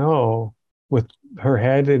 Oh no, with her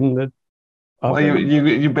head in the Well, oven.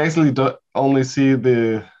 you basically only see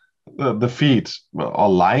the feet or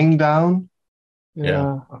lying down.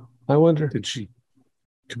 Yeah, I wonder. Did she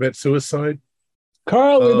commit suicide?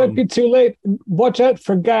 Carl, we might be too late. Watch out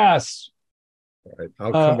for gas. All right,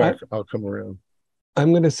 I'll come back. I'll come around.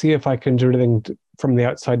 I'm going to see if I can do anything from the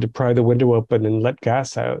outside to pry the window open and let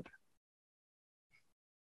gas out.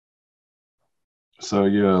 So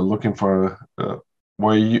you're looking for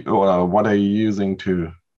what are you using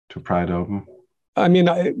to pry it open? I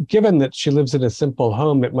mean, given that she lives in a simple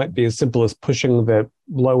home, it might be as simple as pushing the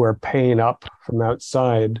lower pane up from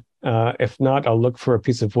outside. If not, I'll look for a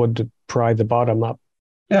piece of wood to pry the bottom up.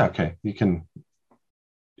 Yeah, okay.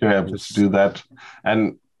 You're able to do that.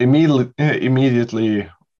 And immediately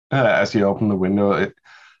as you open the window,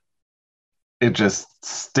 it just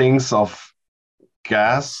stinks of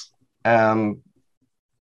gas, and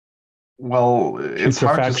well, it's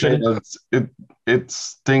hard to say that it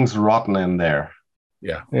stinks rotten in there.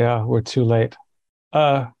 Yeah, we're too late.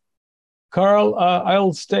 Carl,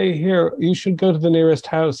 I'll stay here. You should go to the nearest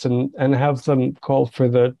house and have them call for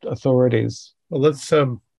the authorities. Well,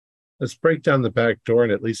 let's break down the back door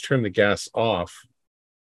and at least turn the gas off.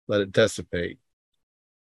 Let it dissipate.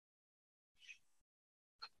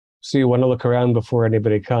 So you want to look around before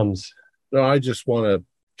anybody comes? No, I just want to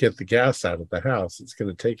get the gas out of the house. It's going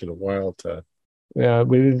to take it a while to. Yeah,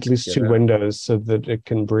 we need at least two windows so that it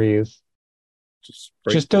can breathe.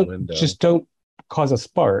 Just don't cause a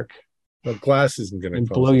spark. The glass isn't going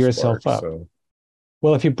to blow yourself up. So.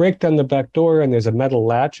 Well, if you break down the back door and there's a metal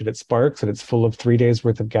latch and it sparks and it's full of 3 days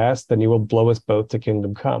worth of gas, then you will blow us both to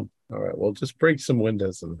kingdom come. All right. Well, just break some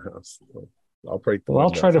windows in the house. I'll break the. Well,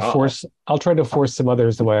 windows. I'll try to force some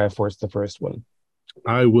others the way I forced the first one.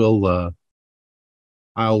 I will.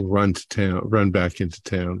 I'll run to town. Run back into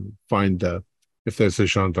town. Find if there's a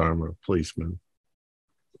gendarme or policeman.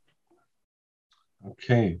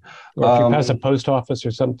 Okay. Or if you pass a post office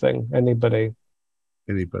or something, anybody.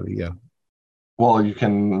 Anybody, yeah. Well, you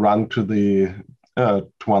can run to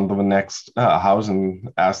one of the next house and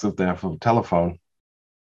ask if they have a telephone.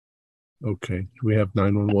 Okay. We have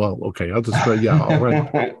 911. Well, okay. I'll just I'll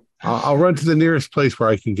run. I'll run to the nearest place where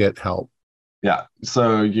I can get help. Yeah.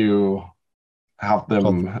 So you have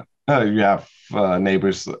them. You have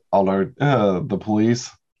neighbors alert the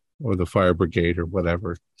police or the fire brigade or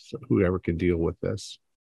whatever. So whoever can deal with this.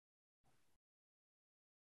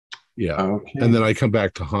 Yeah. Okay. And then I come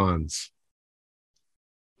back to Hans.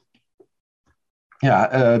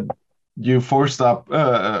 Yeah. You forced open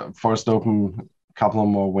a couple of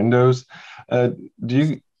more windows. Do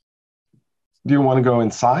you want to go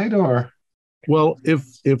inside or? Well,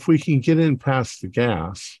 if we can get in past the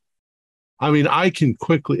gas, I mean, I can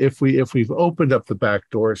quickly, if we've opened up the back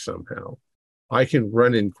door somehow, I can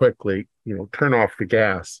run in quickly, turn off the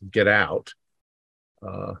gas and get out.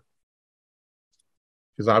 Because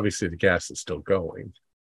obviously the gas is still going.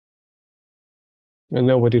 And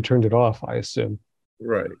nobody turned it off, I assume.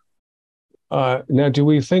 Right. Now, do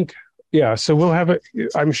we think, so we'll have it,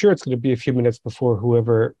 I'm sure it's going to be a few minutes before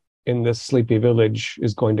whoever in this sleepy village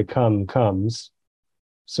is going to comes.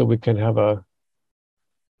 So we can have a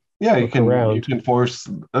you can force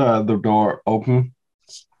the door open.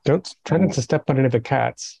 Try not to step on any of the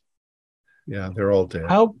cats. Yeah, they're all dead.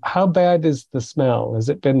 How bad is the smell? Has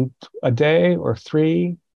it been a day or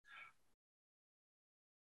 3?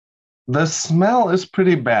 The smell is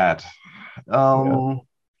pretty bad.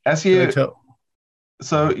 As you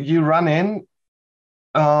so you run in,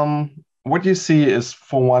 what you see is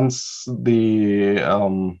for once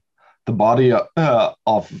the body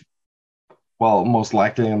of most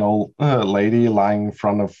likely an old lady lying in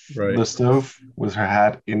front of the stove with her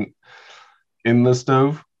head in the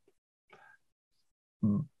stove.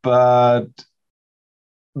 But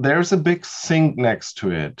there's a big sink next to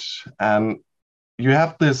it, and you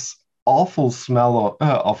have this awful smell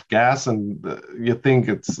of gas, and you think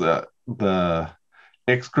it's the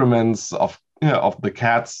excrements of the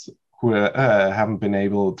cats who haven't been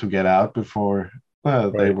able to get out before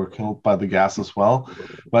they were killed by the gas as well.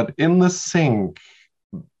 But in the sink,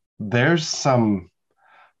 there's some,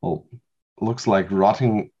 looks like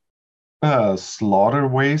rotting slaughter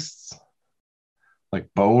wastes, like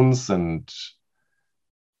bones and.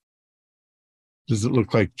 Does it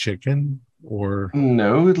look like chicken or?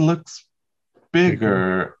 No, it looks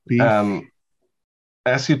bigger.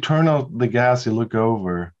 As you turn out the gas, you look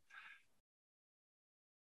over,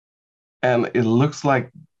 and it looks like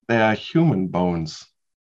they are human bones.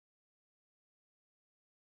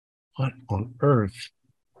 What on earth?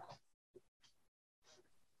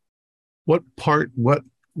 What part? What?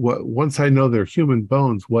 Once I know they're human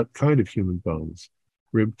bones, what kind of human bones?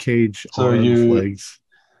 Rib cage, So arms, legs.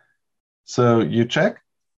 So you check.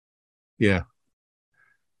 Yeah.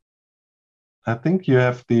 I think you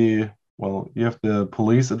have the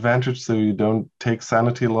police advantage, so you don't take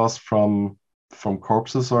sanity loss from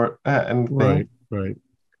corpses or anything. Right.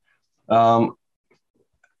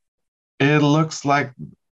 It looks like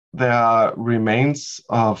there are remains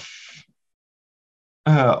of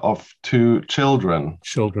two children.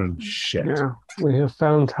 Children, shit. Yeah, we have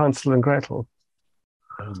found Hansel and Gretel.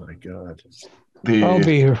 Oh my God. I'll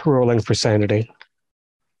be rolling for sanity.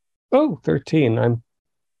 Oh, 13. I'm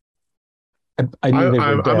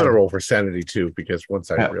going to roll for sanity too, because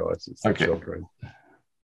once I realize it's the children.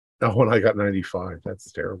 Oh, when I got 95,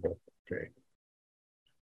 that's terrible. Okay.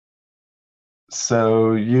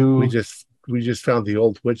 So we just found the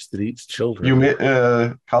old witch that eats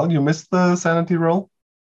children. Carl, you missed the sanity roll?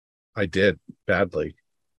 I did badly.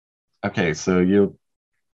 Okay, so you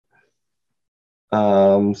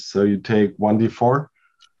take 1d4,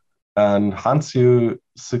 and Hans, you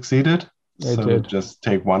succeeded. I did. Just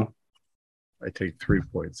take 1. I take 3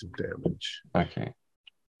 points of damage. Okay.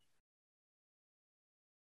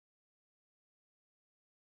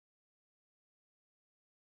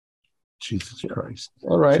 Jesus Christ!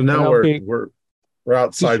 All right. So now we're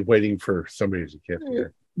outside waiting for somebody to get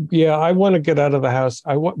here. Yeah, I want to get out of the house.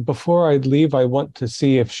 Before I leave, I want to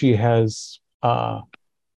see if she has if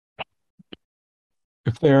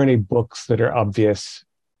there are any books that are obvious.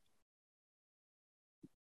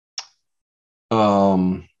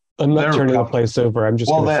 I'm not turning the place over. I'm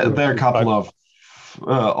just there are a couple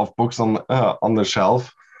of books on the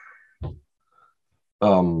shelf.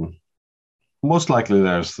 Most likely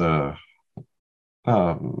there's a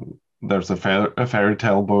fairy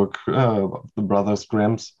tale book, the Brothers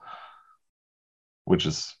Grimm's, which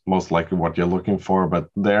is most likely what you're looking for. But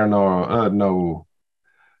there are no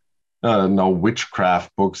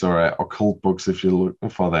witchcraft books or occult books if you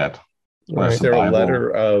look for that. Is there a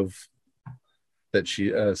letter of that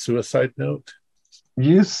suicide note?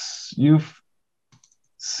 Yes, you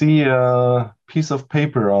see a piece of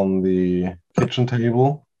paper on the kitchen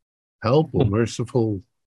table. Help, O merciful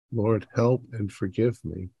Lord, help and forgive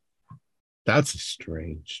me. That's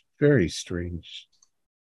strange, very strange.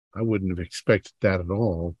 I wouldn't have expected that at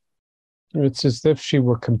all. It's as if she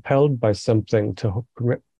were compelled by something to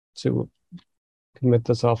commit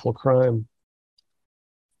this awful crime.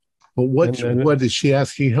 But what is she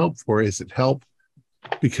asking help for? Is it help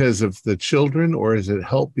because of the children, or is it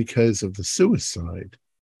help because of the suicide?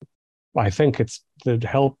 I think it's the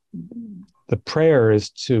help. The prayer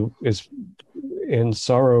is in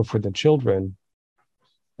sorrow for the children,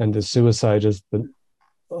 and the suicide is the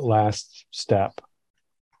last step.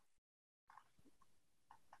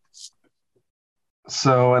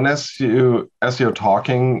 So, and as you're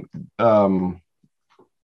talking, a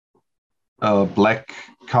black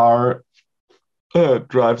car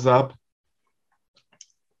drives up,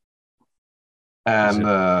 and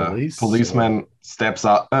policeman steps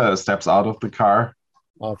out of the car.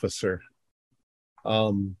 Officer,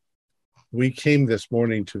 we came this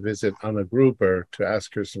morning to visit Anna Gruber to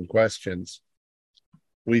ask her some questions.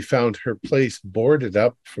 We found her place boarded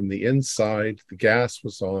up from the inside. The gas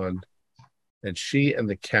was on, and she and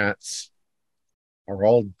the cats are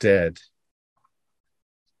all dead.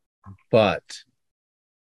 But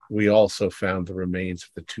we also found the remains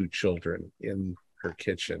of the 2 children in her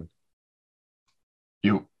kitchen.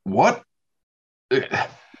 You what?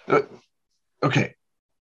 Okay.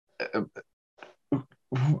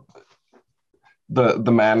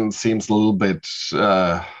 The man seems a little bit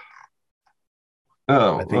I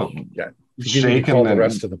think shaken. Call the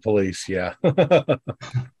rest of the police. Yeah.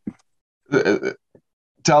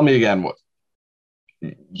 Tell me again. What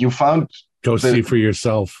you found? Go see for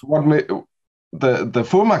yourself. The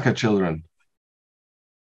Furmacher children.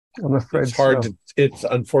 I'm afraid it's hard.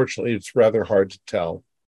 Unfortunately, it's rather hard to tell.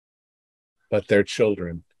 But they're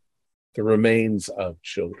children, the remains of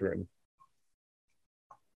children.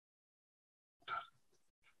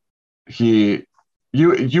 You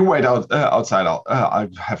wait outside. I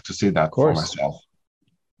have to see that for myself.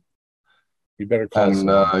 You better call.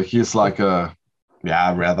 And he's like a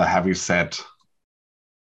rather heavy set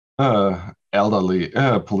elderly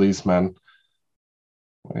policeman.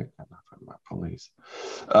 Wait, I'm not talking about police.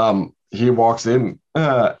 He walks in,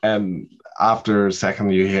 and after a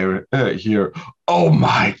second, you hear, "Oh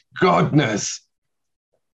my goodness!"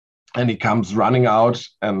 And he comes running out,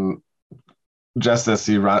 and just as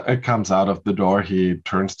he comes out of the door, he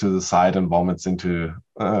turns to the side and vomits into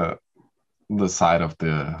the side of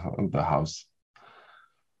the house.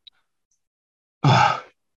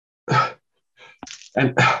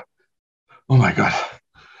 And oh my God,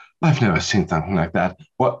 I've never seen something like that.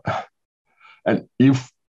 What? And you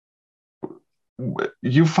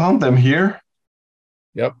found them here?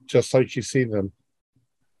 Yep, just like you see them.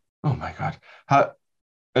 Oh my God. How,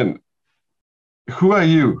 and who are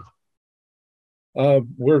you?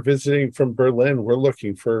 We're visiting from Berlin. We're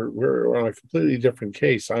on a completely different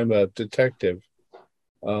case. I'm a detective.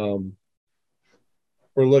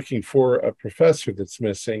 We're looking for a professor that's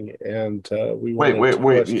missing, and we Wait.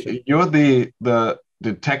 question. You're the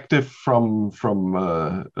detective from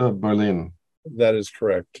Berlin. That is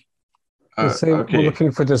correct. We're Okay.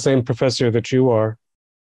 looking for the same professor that you are.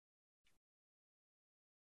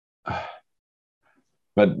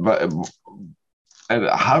 But and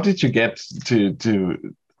how did you get to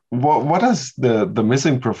what does the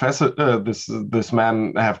missing professor this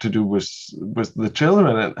man have to do with the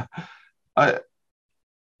children? And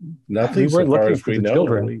Nothing We so weren't far looking as for we the know.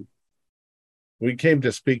 children. We came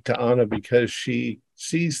to speak to Anna because she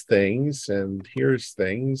sees things and hears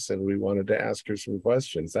things, and we wanted to ask her some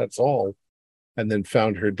questions. That's all. And then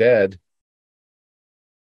found her dead.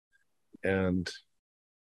 And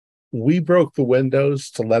we broke the windows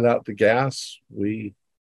to let out the gas. We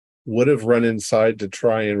would have run inside to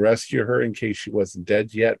try and rescue her in case she wasn't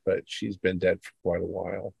dead yet, but she's been dead for quite a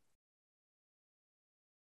while.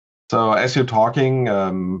 so as you're talking,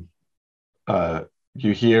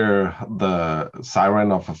 you hear the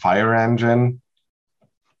siren of a fire engine,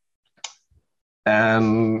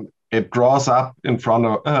 and it draws up in front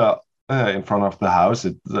of the house.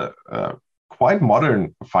 It's a quite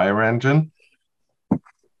modern fire engine,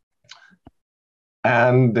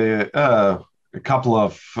 and a couple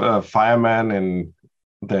of firemen in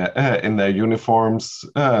their uniforms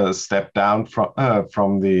step down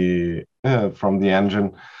from the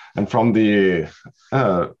engine, and from the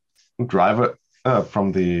driver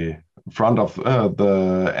from the front of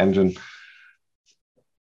the engine,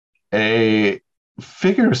 a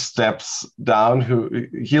figure steps down.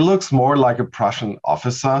 He looks more like a Prussian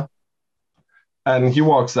officer, and he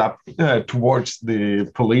walks up towards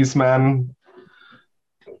the policeman.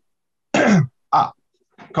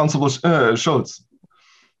 Constable Schultz,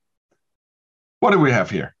 what do we have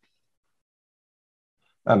here?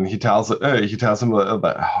 And he tells him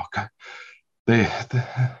that, oh God,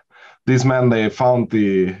 these men, they found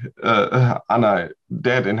the Anna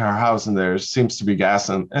dead in her house, and there seems to be gas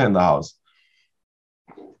in the house.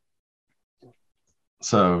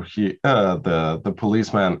 So the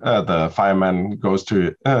policeman, the fireman goes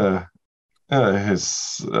to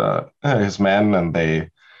his men, and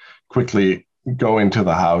they quickly go into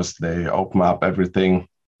the house. They open up everything.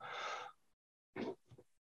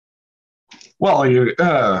 Well,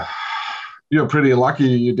 you're pretty lucky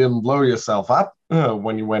you didn't blow yourself up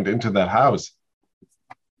when you went into that house.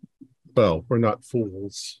 Well, we're not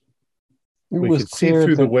fools. It We was could see clear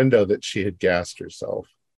through the that, window that she had gassed herself.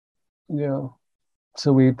 yeah.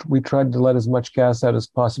 So we tried to let as much gas out as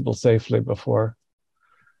possible safely before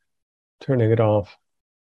turning it off.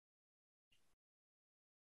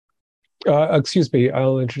 Excuse me,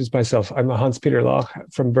 I'll introduce myself. I'm Hans-Peter Loch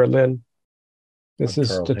from Berlin. This I'm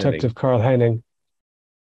is Carl Detective Carl Henning.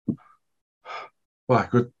 Well,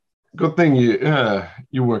 good thing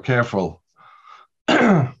you were careful.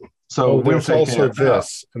 So we'll there's take also care.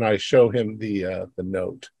 this, and I show him the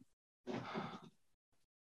note.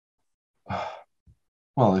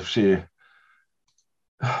 Well, if she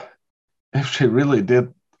really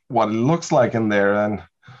did what it looks like in there, then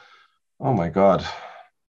oh my God,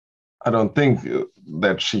 I don't think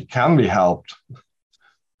that she can be helped.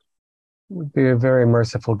 Would be a very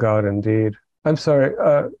merciful God indeed. I'm sorry.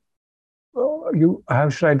 How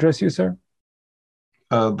should I address you, sir?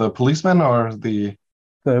 The policeman or the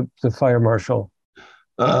fire marshal.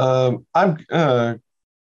 I'm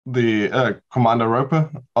the Commander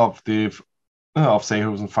Roper of the of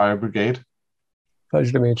Seehofen Fire Brigade.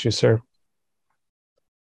 Pleasure to meet you, sir.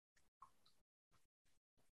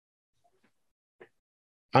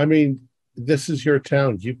 I mean, this is your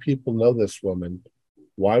town. You people know this woman.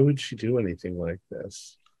 Why would she do anything like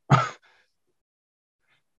this?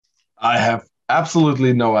 I have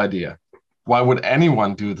absolutely no idea. Why would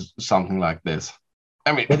anyone do something like this?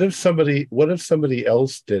 I mean, what if somebody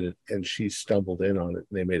else did it and she stumbled in on it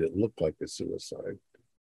and they made it look like a suicide?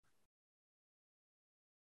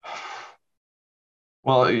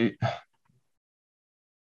 Well,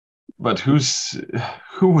 but who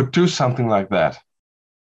would do something like that?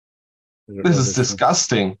 This is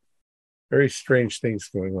disgusting. Very strange things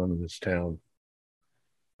going on in this town.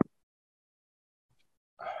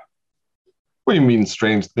 What do you mean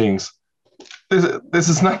strange things? This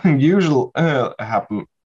is nothing usual happen.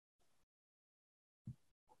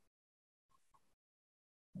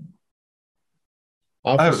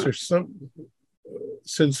 Officer,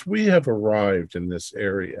 since we have arrived in this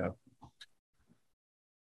area,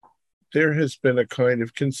 there has been a kind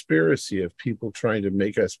of conspiracy of people trying to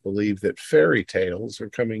make us believe that fairy tales are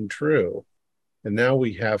coming true. And now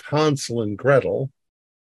we have Hansel and Gretel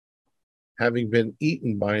having been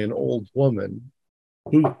eaten by an old woman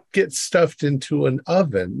who gets stuffed into an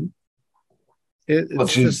oven.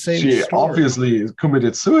 It's the same she story. Obviously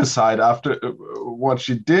committed suicide after what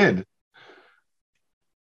she did.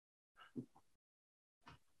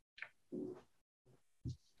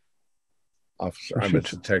 Officer, I'm a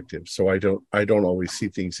detective, so I don't always see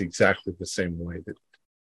things exactly the same way.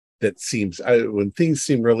 That seems when things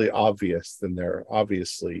seem really obvious, then they're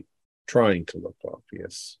obviously trying to look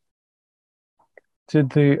obvious.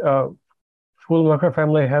 Did the Fulmacher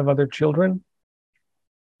family have other children?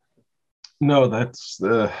 No, that's.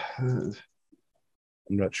 I'm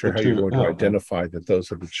not sure how you're going to identify that those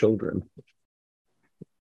are the children.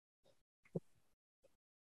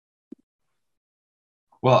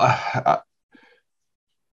 Well,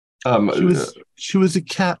 she was a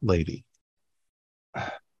cat lady.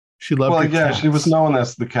 She loved her cats. She was known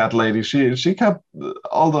as the cat lady. She kept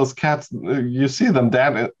all those cats. You see them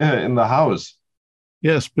dead in the house.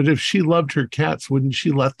 Yes, but if she loved her cats, wouldn't she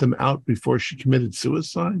let them out before she committed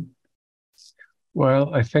suicide?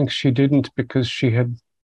 Well, I think she didn't because she had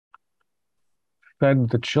fed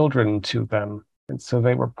the children to them, and so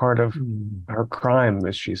they were part of her crime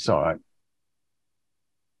as she saw it.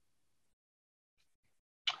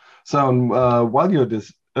 So while you're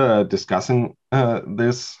discussing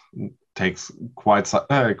this, takes quite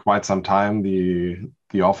some time.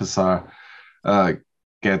 The officer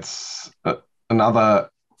gets another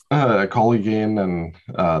colleague in, and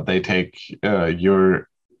they take your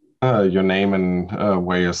name and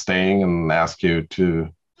where you're staying, and ask you to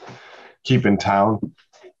keep in town.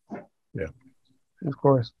 Yeah, of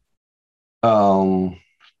course. Daniel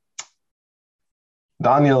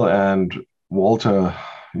and Walter,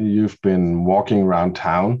 you've been walking around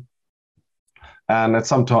town, and at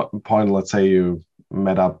some point, let's say you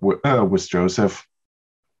met up with Joseph.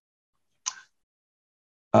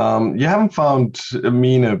 You haven't found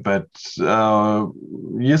Mina, but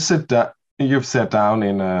you've sat down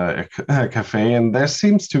in a cafe, and there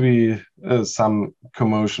seems to be some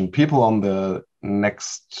commotion. People on the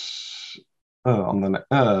next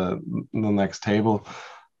next table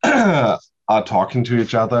are talking to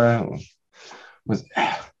each other.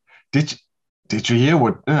 Did you hear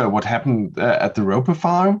what happened at the Roper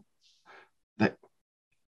farm? That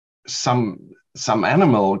some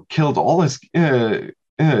animal killed all his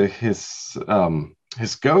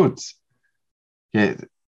goats. Yeah,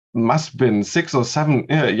 must have been 6 or 7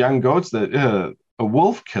 young goats that a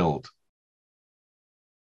wolf killed.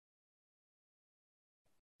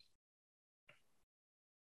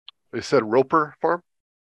 They said Roper farm?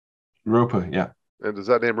 Roper, yeah. And does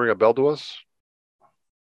that name ring a bell to us?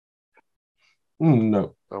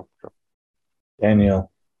 No. Oh, okay.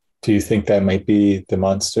 Daniel, do you think that might be the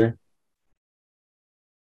monster?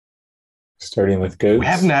 Starting with goats? We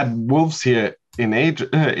haven't had wolves here in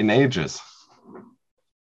ages.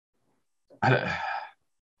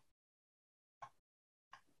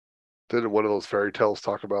 Didn't one of those fairy tales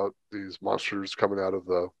talk about these monsters coming out of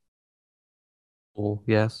the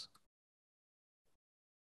yes,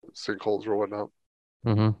 sinkholes or whatnot?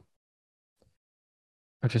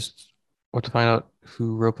 I just want to find out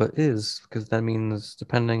who Ropa is, because that means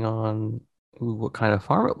depending on what kind of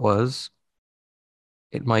farm it was,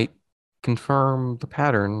 it might confirm the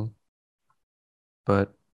pattern.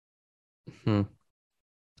 But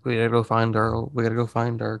we gotta go find our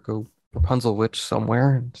Rapunzel witch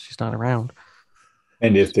somewhere, and she's not around.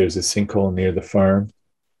 And if there's a sinkhole near the farm,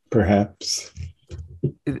 perhaps.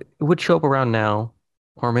 It would show up around now,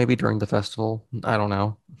 or maybe during the festival. I don't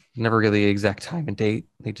know. Never really exact time and date.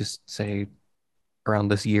 They just say around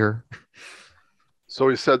this year. So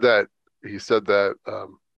he said that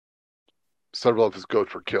several of his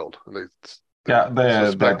goats were killed, and they're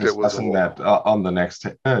suspect it was discussing that on the next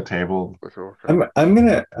table. I'm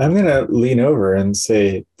gonna lean over and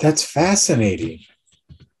say, that's fascinating.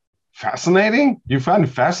 Fascinating? You find it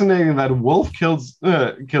fascinating that a wolf kills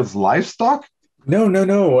livestock?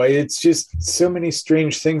 No. It's just so many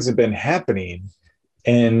strange things have been happening,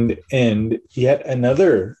 and yet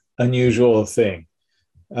another unusual thing.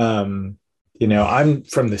 I'm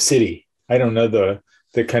from the city. I don't know the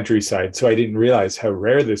countryside, so I didn't realize how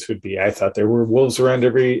rare this would be. I thought there were wolves around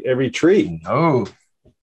every tree. No.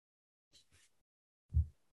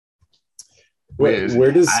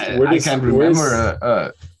 I can't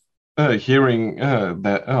remember hearing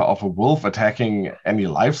that of a wolf attacking any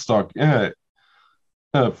livestock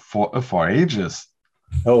for ages.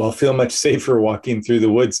 Oh, I'll feel much safer walking through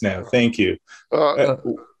the woods now. Thank you.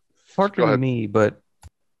 Pardon me, but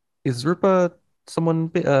is Rupa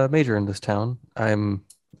someone major in this town? I'm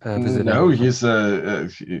visiting. No, he's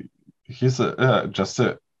just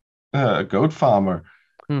a goat farmer.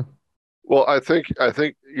 Well, I think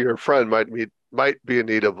your friend might be in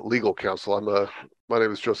need of legal counsel. My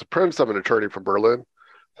name is Joseph Prince. I'm an attorney from Berlin.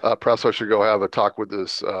 Perhaps I should go have a talk with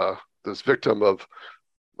this victim of,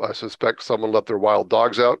 I suspect someone let their wild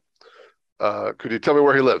dogs out. Could you tell me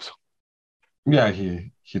where he lives? Yeah,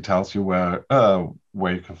 he tells you where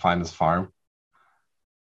you can find his farm.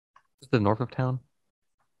 Is it north of town?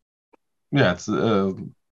 Yeah, it's a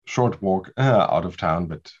short walk out of town,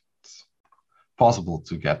 but it's possible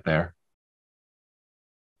to get there.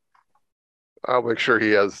 I'll make sure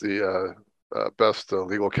he has the best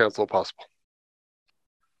legal counsel possible.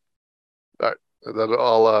 All right,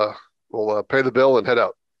 then we'll pay the bill and head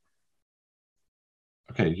out.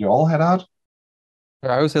 Okay, you all head out?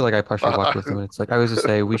 I would say like I partially walked with him, and it's like I was to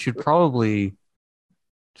say we should probably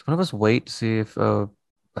just one of us wait to see if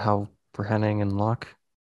how for Henning and Locke.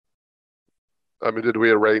 I mean, did we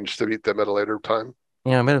arrange to meet them at a later time?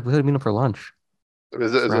 Yeah, we had to meet them for lunch.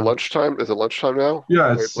 Is it lunchtime? Is it lunchtime now?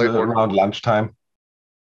 Yeah, it's late morning? around lunchtime.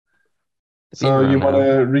 It's So you around want now.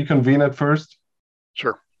 to reconvene at first?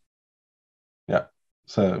 Sure. Yeah.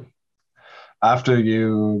 So after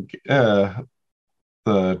you,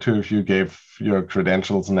 the two of you gave your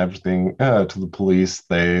credentials and everything to the police,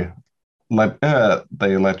 they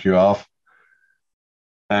let you off,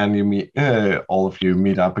 and you meet all of you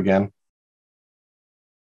meet up again.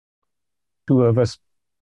 Two of us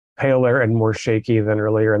paler and more shaky than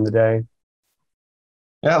earlier in the day.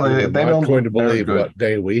 Yeah, You're they not don't going look to very believe good. what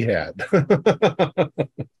day we had.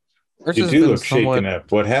 Ours You has do been look shaken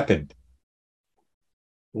up. What happened?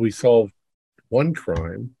 We solved one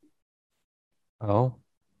crime Oh,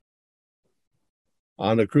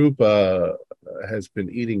 on a group has been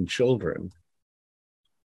eating children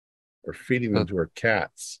or feeding them to her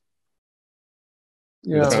cats.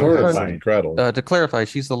 Yeah, That's Found Hansel horrifying. and Gretel. to clarify,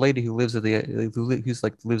 she's the lady who lives at who's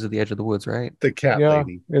like lives at the edge of the woods, right? The cat yeah,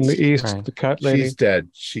 lady. in the east, Right. the cat lady. She's dead.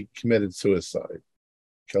 She committed suicide.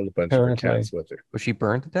 Killed a bunch of her Apparently. cats with her. Was she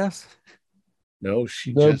burned to death? No,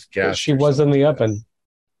 she No, just gassed she was in herself the to oven.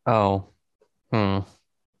 death. Oh,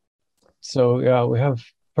 So yeah, we have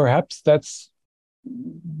perhaps that's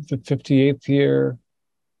the 58th year.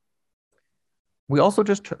 We also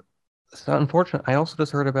just, it's unfortunate. I also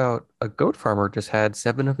just heard about a goat farmer just had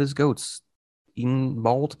 7 of his goats eaten,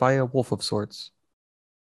 mauled by a wolf of sorts.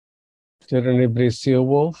 Did anybody see a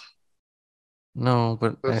wolf? No,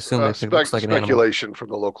 but I That's, assume it looks like an animal. speculation from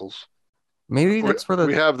the locals. Maybe that's where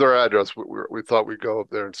We have their address. We thought we'd go up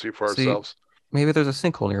there and see for See, ourselves. maybe there's a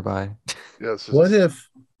sinkhole nearby. Yes. What if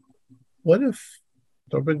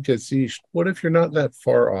Robin Gazish, what if you're not that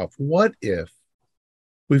far off? What if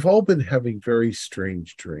we've all been having very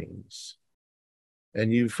strange dreams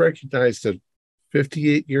and you've recognized a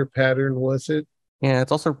 58-year pattern, was it? Yeah,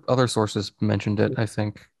 it's also other sources mentioned it, I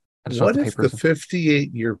think. I just What don't if have the papers.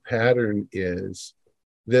 58-year pattern is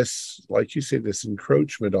this, like you say, this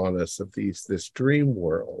encroachment on us of this dream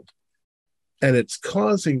world, and it's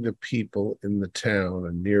causing the people in the town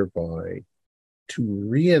and nearby to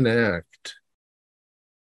reenact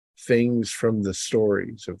things from the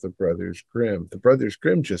stories of the Brothers Grimm. The Brothers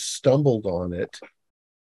Grimm just stumbled on it,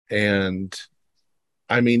 and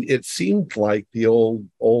I mean, it seemed like the old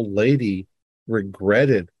lady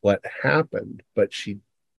regretted what happened, but she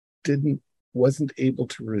wasn't able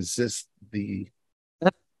to resist the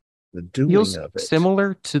doing Feels of it.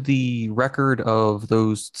 similar to the record of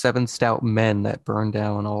those 7 stout men that burned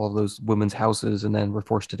down all of those women's houses and then were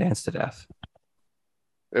forced to dance to death.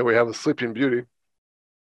 And we have a Sleeping Beauty.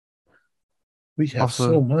 We have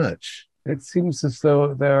Also- so much. It seems as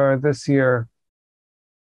though there are this year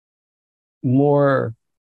more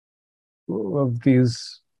of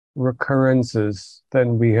these recurrences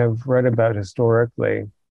than we have read about historically,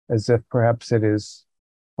 as if perhaps it is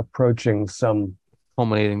approaching some.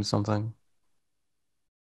 Culminating something.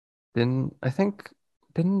 Didn't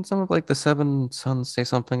some of like the 7 sons say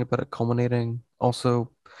something about it culminating?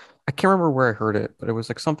 Also, I can't remember where I heard it, but it was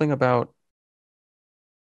like something about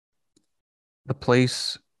the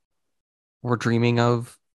place we're dreaming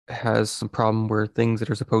of has some problem where things that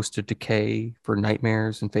are supposed to decay for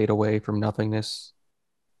nightmares and fade away from nothingness.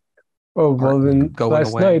 Oh, well, then going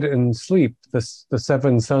last away. night in sleep, the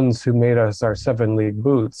 7 sons who made us our 7 league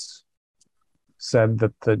boots said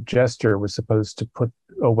that the jester was supposed to put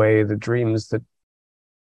away the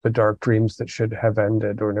dark dreams that should have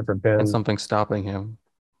ended or never been. And something stopping him.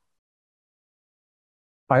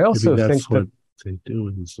 I also Maybe think that's what that they do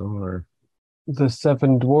in Czar. the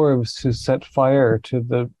 7 dwarves who set fire to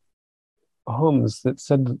the homes, that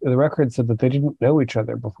said, the record said that they didn't know each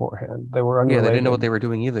other beforehand. They were unrelated. Yeah, they didn't know what they were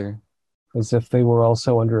doing either. As if they were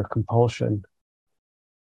also under a compulsion.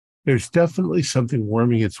 There's definitely something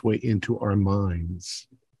worming its way into our minds.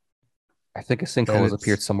 I think a sinkhole has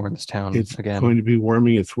appeared somewhere in this town It's again. going to be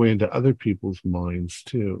worming its way into other people's minds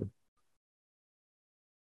too.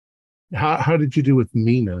 How did you do with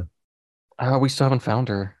Mina? We still haven't found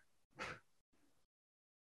her.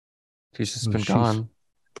 She's just been gone.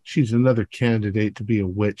 She's another candidate to be a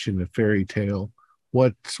witch in a fairy tale.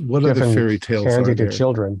 What other Giving fairy tales candy are there? to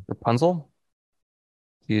children. Rapunzel?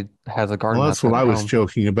 He has a garden. Well, that's what I was home.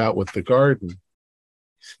 joking about with the garden.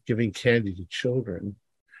 Giving candy to children.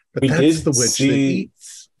 But We that's did the witch that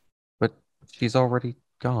eats. But she's already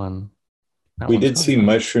gone. We did see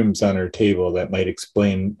mushrooms on her table that might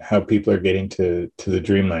explain how people are getting to the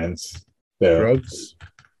Dreamlands. Drugs.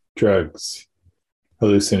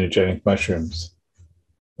 Hallucinogenic mushrooms.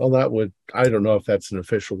 Well, I don't know if that's an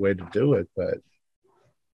official way to do it, but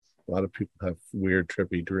a lot of people have weird,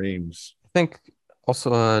 trippy dreams. I think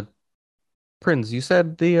also, Prince, you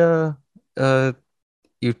said you put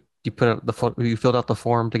out you filled out the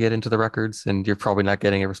form to get into the records, and you're probably not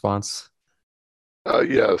getting a response.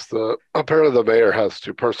 Yes, apparently the mayor has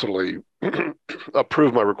to personally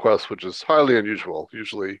approve my request, which is highly unusual.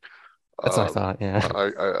 Usually, that's what I thought. Yeah,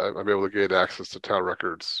 I'm able to gain access to town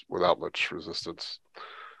records without much resistance.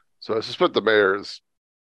 So I suspect the mayor is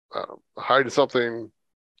hiding something.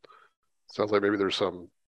 Sounds like maybe there's some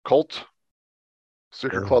cult,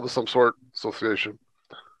 secret club of some sort, association.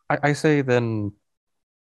 I say then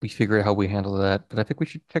we figure out how we handle that, but I think we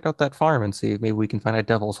should check out that farm and see if maybe we can find a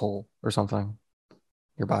devil's hole or something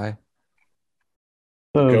nearby.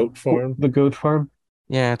 The goat farm? The goat farm?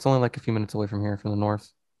 Yeah, it's only like a few minutes away from here, from the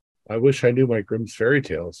north. I wish I knew my Grimm's fairy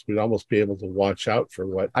tales. We'd almost be able to watch out for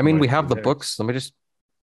what. I mean, we have the books. Let me just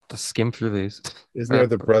skim through these. Isn't there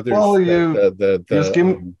the brothers? Well, you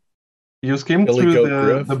skimmed Billy through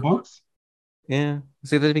Goat the books? Yeah.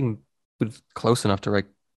 See, they're even close enough to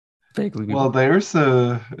vaguely. Well, there's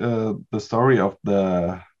the story of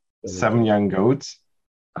the 7 young goats.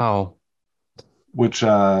 Oh. Which 6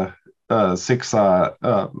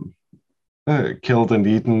 are killed and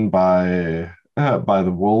eaten by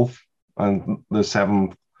the wolf, and the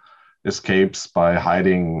 7th escapes by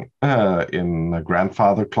hiding in a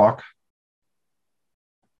grandfather clock.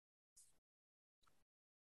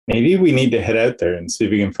 Maybe we need to head out there and see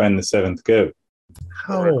if we can find the 7th goat.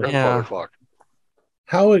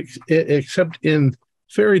 How except in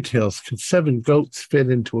fairy tales, could 7 goats fit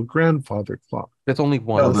into a grandfather clock? There's only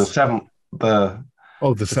one. No, the 7th. The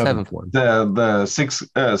 7th one.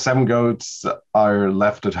 The 7 goats are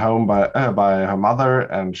left at home by her mother,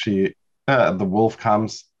 and the wolf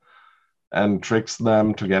comes and tricks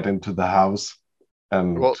them to get into the house,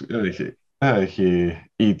 and he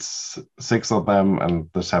eats 6 of them, and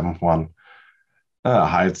the 7th one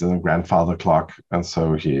hides in the grandfather clock, and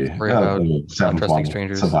so the 7th one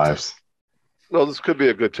survives. No, this could be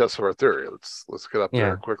a good test of our theory. Let's get up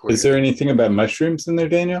there quickly. Is there anything about mushrooms in there,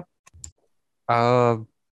 Daniel? I'd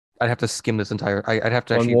have to skim this entire. I'd have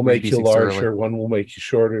to. One actually will make you larger. thoroughly. One will make you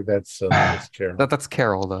shorter. That's Carol. That's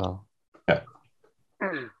Carol, though. Yeah.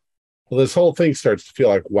 Well, this whole thing starts to feel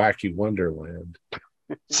like Wacky Wonderland.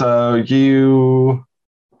 So you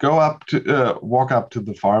walk up to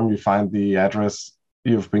the farm. You find the address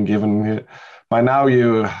you've been given. By now,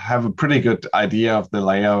 you have a pretty good idea of the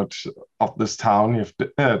layout of this town. You've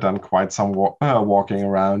done quite some walking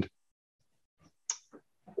around.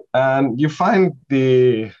 And you find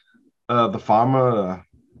the farmer,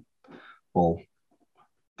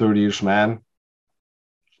 30-ish man.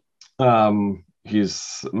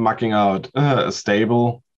 He's mucking out a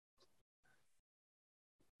stable,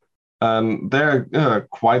 and there are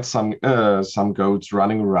quite some goats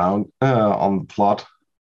running around on the plot.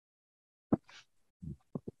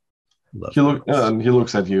 He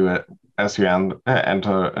looks at you as you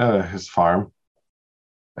enter his farm.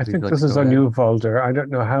 I think this is on you, Valder. I don't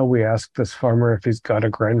know how we ask this farmer if he's got a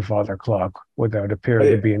grandfather clock without appearing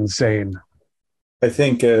to be insane. I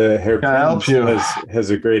think Herr Prince has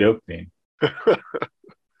a great opening.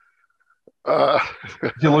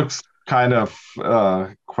 He looks kind of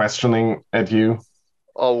questioning at you.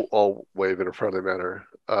 I'll wave in a friendly manner.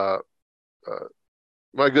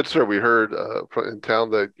 My good sir, we heard in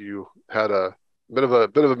town that you had a bit of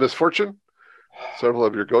a misfortune. Several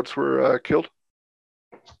of your goats were killed.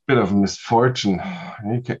 bit of misfortune.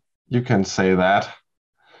 You can say that.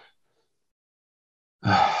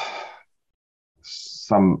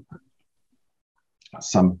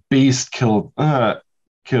 Some beast killed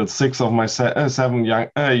 6 of my 7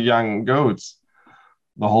 young goats.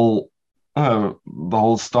 The whole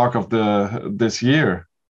stock of this year.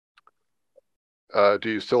 Do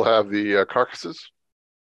you still have the carcasses?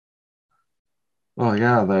 Oh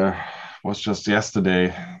yeah, there was just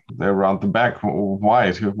yesterday. They're around the back.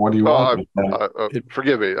 Why? What do you Oh, want?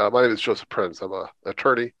 forgive me. My name is Joseph Prince. I'm an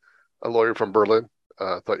attorney, a lawyer from Berlin.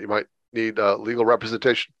 Thought you might need legal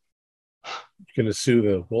representation. You're gonna sue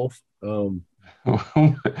the wolf?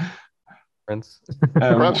 Prince.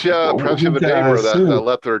 Perhaps you have a Who can I neighbor that sue?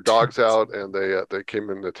 let their dogs out and they came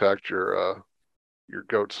and attacked your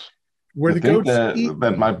goats. Were You the think goats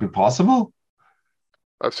that might be possible?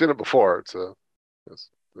 I've seen it before. It's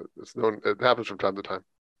known. It happens from time to time.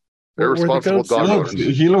 Were the Irresponsible goats dog eaten? owners.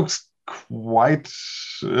 He looks quite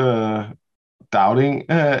doubting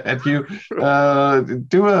at you.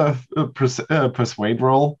 Do a persuade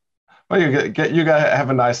roll. Well, you gotta have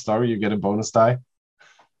a nice story. You get a bonus die.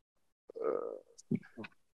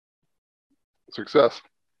 Success.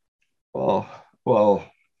 Well,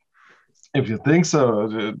 if you think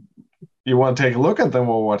so, you want to take a look at them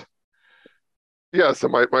or what? Yeah. So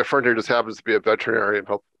my friend here just happens to be a veterinarian.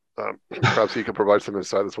 Help. Perhaps he can provide some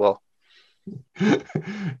insight as well.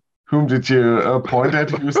 Whom did you point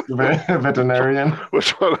at? Who's the veterinarian?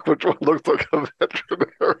 Which one looks like a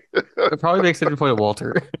veterinarian? It probably makes sense to point at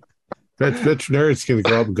Walter. That veterinarian's gonna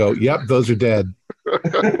go up and go, "Yep, those are dead."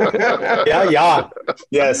 Yeah.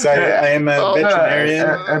 Yes, I am a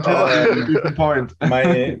veterinarian. Good point.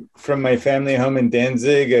 From my family home in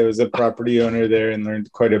Danzig, I was a property owner there and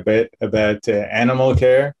learned quite a bit about animal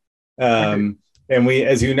care. And we,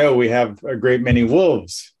 as you know, we have a great many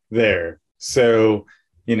wolves there. So,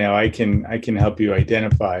 I can help you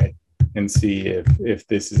identify and see if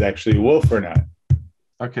this is actually a wolf or not.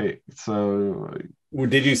 Okay, so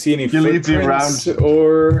did you see any He leads you footprints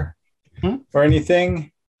or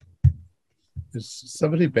anything? Is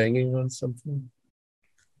somebody banging on something?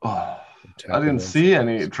 I didn't see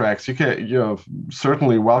any tracks. You're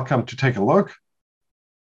certainly welcome to take a look.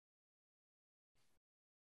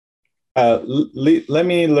 Let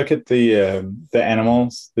me look at the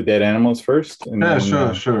animals, the dead animals first. And Yeah,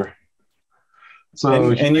 then, sure.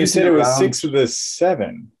 So and you said it was 6 of the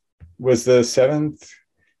 7. Was the 7th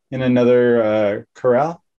in another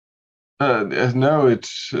corral? No,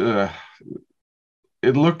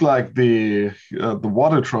 it looked like the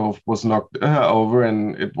water trough was knocked over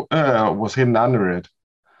and it was hidden under it.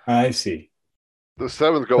 I see. The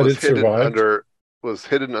 7th goat was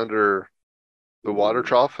hidden under the water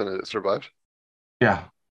trough, and it survived. Yeah.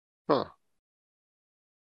 Huh.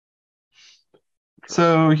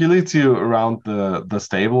 So he leads you around the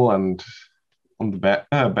stable, and on the back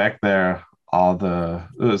there are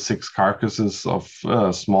the 6 carcasses of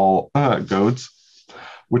small goats,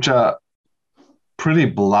 which are pretty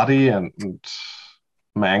bloody and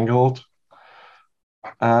mangled.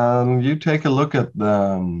 And you take a look at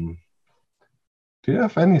them. Do you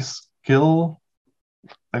have any skill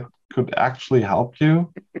that could actually help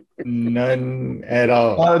you? None at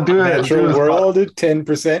all. Natural world at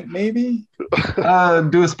 10%, maybe?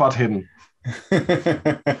 Do a spot hidden.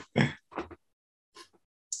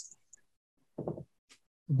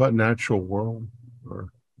 About natural world?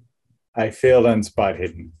 I failed on spot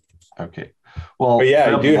hidden. Okay. Well, but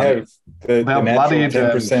yeah, I do have the natural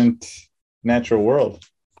 10% natural world.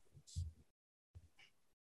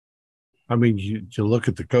 I mean, you look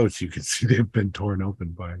at the goats, you can see they've been torn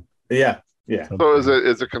open by. Yeah. So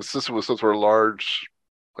is it consistent with some sort of large,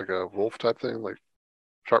 like a wolf type thing, like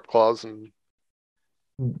sharp claws and?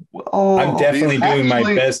 Well, I'm definitely doing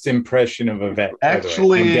my best impression of a vet.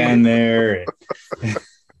 Actually, I'm down there.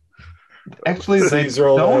 Actually,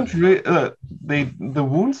 the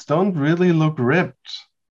wounds don't really look ripped.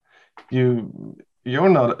 You're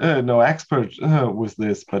not no expert with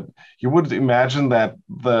this, but you would imagine that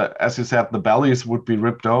as you said, the bellies would be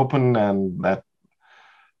ripped open and that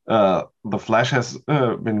the flesh has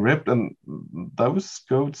been ripped, and those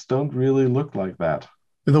goats don't really look like that.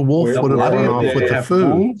 The wolf would have run off with the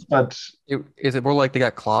food. Wounds, but is it more like they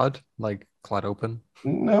got clawed open?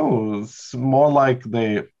 No, it's more like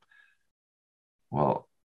they're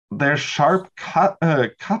sharp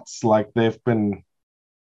cuts, like they've been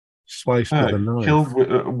sliced with a knife, killed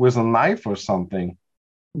with a knife or something.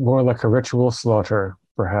 More like a ritual slaughter,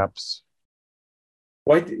 perhaps.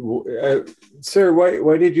 Why, sir?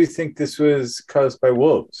 Why did you think this was caused by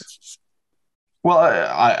wolves? Well,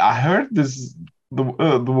 I heard the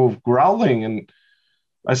wolf growling, and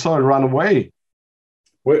I saw it run away.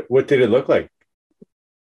 What did it look like?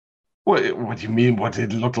 What do you mean? What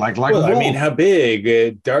did it look like? Like Well, a wolf? I mean, how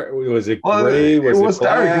big? Dark? Was it Well, gray? it Was it was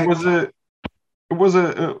black? dark. It was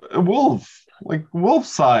a wolf, like wolf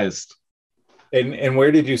sized. And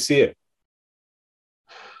where did you see it?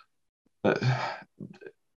 Uh,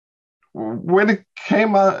 when it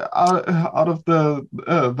came out of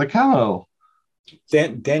the kennel.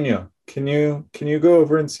 Daniel, can you go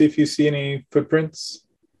over and see if you see any footprints?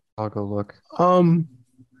 I'll go look.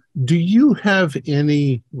 Do you have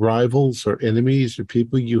any rivals or enemies or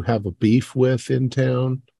people you have a beef with in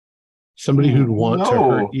town? Somebody who'd want to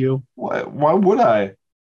hurt you? Why would I?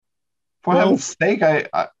 For Well, heaven's sake,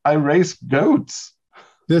 I raise goats.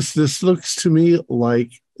 This looks to me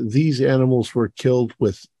like these animals were killed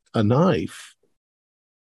with a knife,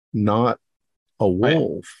 not a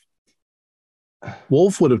wolf.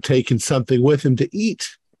 Wolf would have taken something with him to eat.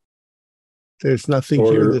 There's nothing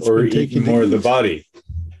here that's been taken more to of the eat. body.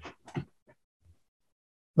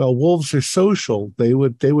 Well, wolves are social. They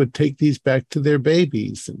would take these back to their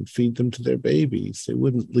babies and feed them to their babies. They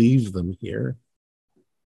wouldn't leave them here.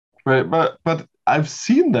 Right, but I've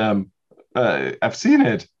seen them. I've seen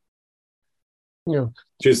it. Yeah.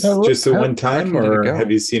 Just the one time, direction did it or go?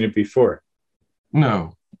 have you seen it before?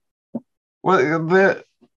 No. Well,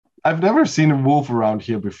 I've never seen a wolf around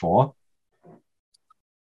here before.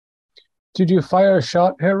 Did you fire a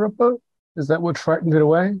shot, Herr Ripper? Is that what frightened it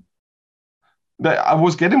away? I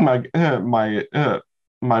was getting my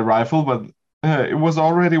rifle, but it was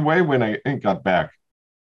already away when I got back.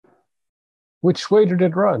 Which way did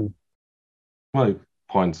it run? Well,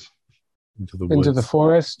 points Into the woods. Into the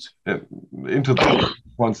forest? into the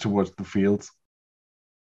points towards the fields.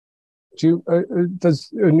 Do you, does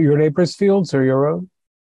your neighbor's fields or your own?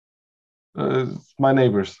 My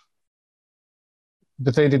neighbors.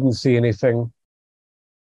 But they didn't see anything.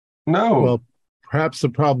 No. Well, perhaps the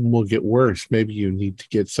problem will get worse. Maybe you need to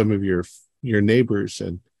get some of your neighbors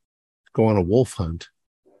and go on a wolf hunt.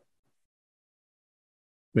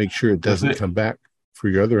 Make sure it doesn't come back for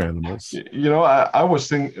your other animals. You know, I was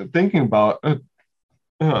thinking about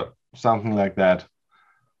something like that.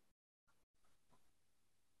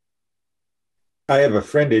 I have a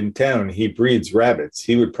friend in town. He breeds rabbits.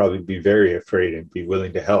 He would probably be very afraid and be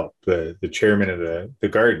willing to help. The chairman of the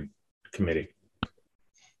garden committee.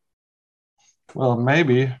 Well,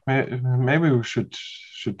 maybe we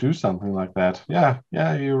should do something like that. Yeah,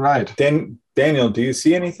 you're right. Daniel, do you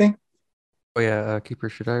see anything? Oh yeah, Keeper.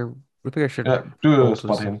 I think I should Do roll a to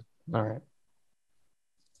spot see. him. All right.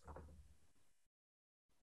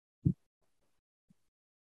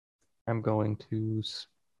 I'm going to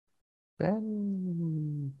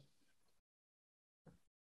spend.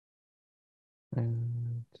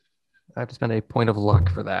 And I have to spend a point of luck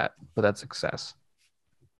for that, but that's success.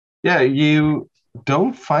 Yeah, you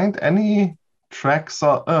don't find any tracks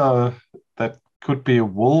that could be a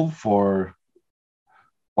wolf or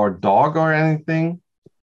dog or anything.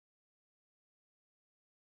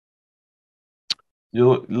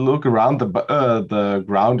 You look around, the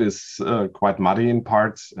ground is quite muddy in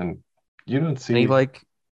parts, and you don't see Any like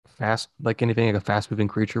anything like a fast moving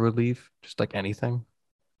creature would leave, just like anything.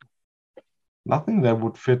 nothing that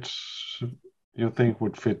would fit. You think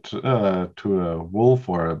would fit to a wolf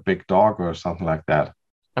or a big dog or something like that.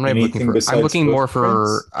 I'm not Anything looking for. I'm besides looking more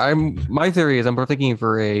for. footprints? My theory is I'm more thinking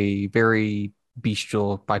for a very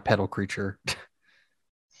bestial bipedal creature.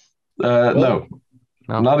 No,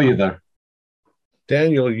 No? not either.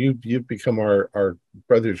 Daniel, you've become our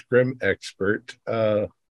Brothers Grimm expert.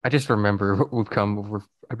 I just remember what we've come.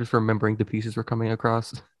 I'm just remembering the pieces we're coming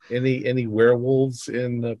across. Any werewolves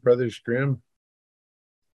in Brothers Grimm?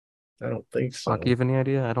 I don't think so. Do you have any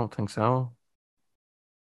idea? I don't think so.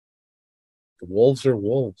 The wolves are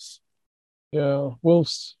wolves. Yeah,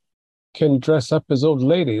 wolves can dress up as old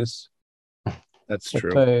ladies. That's But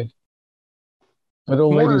true. but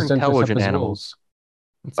old More ladies don't dress up intelligent as animals. wolves.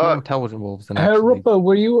 It's more intelligent wolves than Herr actually. Ruppe,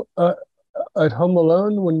 were you at home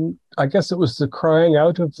alone when I guess it was the crying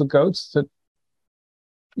out of the goats that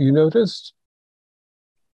you noticed?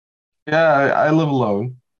 Yeah, I live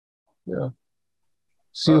alone. Yeah.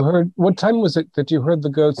 So you heard, what time was it that you heard the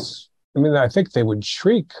goats? I mean, I think they would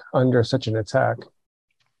shriek under such an attack.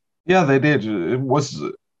 Yeah, they did. It was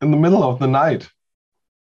in the middle of the night.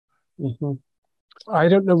 Hmm. I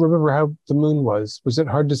don't remember how the moon was. Was it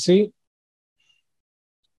hard to see?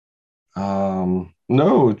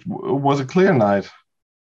 No, it was a clear night.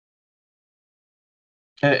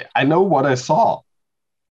 I know what I saw.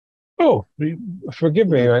 Oh, forgive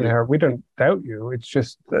me, Einhard. We don't doubt you. It's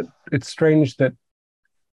just that it's strange that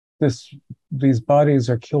these bodies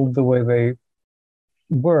are killed the way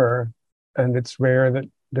were, and it's rare that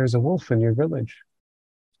there's a wolf in your village.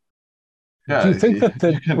 Yeah, Do you think that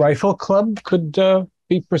the you can- rifle club could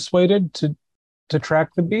be persuaded to track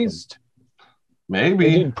the beast? They maybe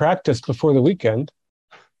did practice before the weekend.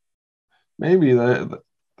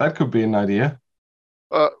 that could be an idea.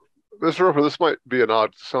 Mr. Roper, this might be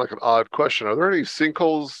sound like an odd question. Are there any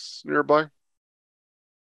sinkholes nearby?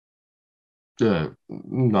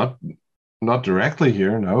 Not directly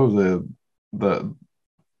here. No, the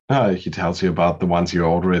he tells you about the ones you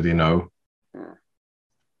already know.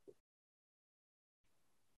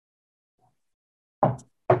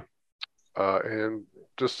 And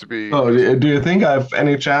just to be Oh, do you think I have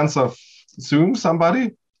any chance of suing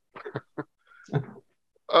somebody?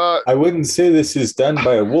 I wouldn't say this is done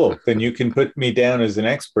by a wolf, and you can put me down as an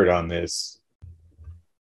expert on this.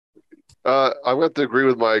 I'm going to have to agree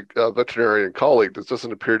with my veterinarian colleague. This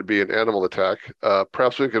doesn't appear to be an animal attack.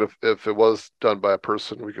 Perhaps we could, if it was done by a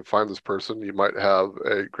person, we could find this person. You might have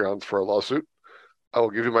a grounds for a lawsuit. I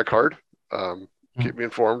will give you my card. Keep me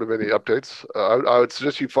informed of any updates. I would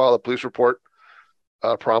suggest you file a police report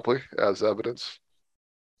promptly as evidence.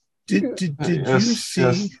 Did you Yes, see?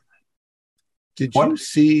 yes. Did What? you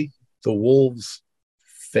see the wolf's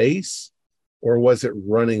face, or was it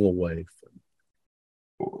running away?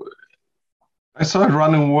 I saw it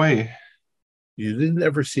running away. You didn't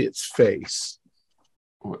ever see its face.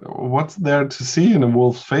 What's there to see in a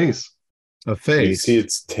wolf's face? A You face. see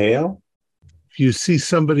its tail? If you see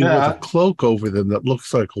somebody with Yeah. a cloak over them that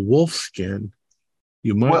looks like a wolf skin,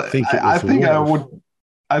 you might Well, think it I was think a I wolf.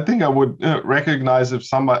 would recognize if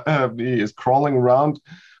somebody is crawling around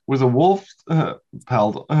with a wolf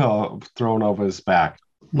pelt thrown over his back.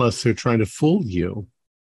 Unless they're trying to fool you.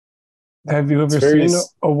 Have you ever It's very seen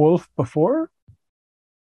s- a wolf before?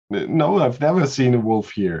 No, I've never seen a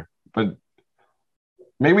wolf here, but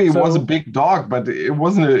maybe it was a So- big dog, but it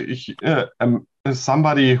wasn't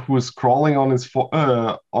somebody who was crawling on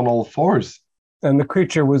on all fours. And the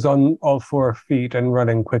creature was on all 4 feet and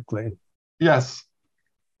running quickly Yes.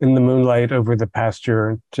 in the moonlight over the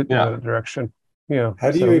pasture to the Yeah. other direction. Yeah.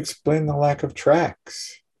 How do so you explain the lack of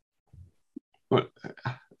tracks? But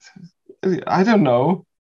I don't know.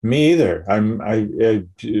 Me either. I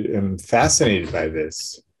am fascinated by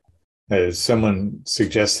this. As someone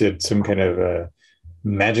suggested, some kind of a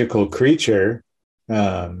magical creature.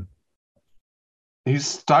 He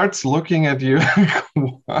starts looking at you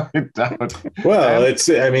quite out. Well, And- it's.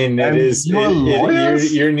 I mean, it and is. you're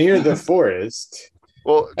lawyers? You're near the forest.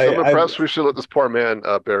 Well, gentlemen, I- perhaps we should let this poor man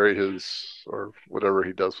bury his or whatever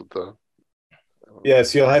he does with the.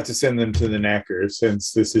 Yes, you'll have to send them to the knacker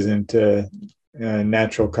since this isn't a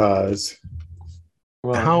natural cause.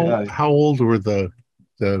 Well, How old were the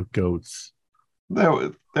goats?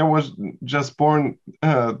 there was just born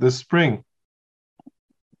this spring.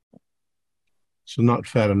 So not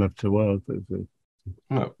fat enough to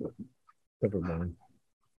No. never mind.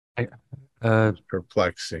 Uh, It's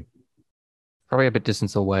perplexing. probably a bit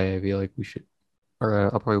distance away. I feel like we should, or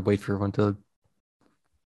I'll probably wait for everyone to.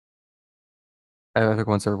 I think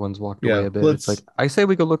once everyone's walked Yeah, away a bit, let's- it's like I say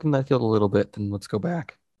we go look in that field a little bit, then let's go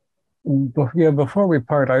back. before we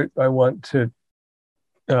part, I want to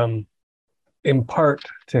impart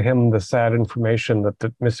to him the sad information that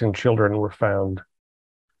the missing children were found.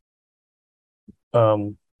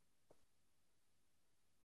 And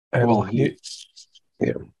Well, you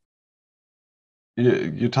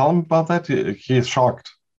tell him about that. He is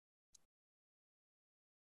shocked.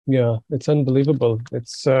 yeah, it's unbelievable.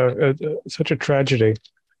 It's such a tragedy.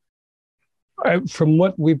 From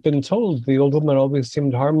what we've been told, the old woman always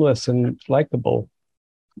seemed harmless and likable.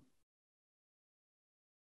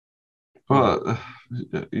 Well,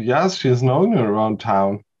 yes, she is known around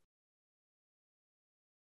town.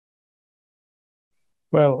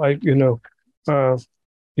 Well,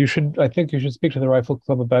 you should. I think you should speak to the rifle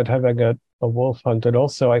club about having a wolf hunted.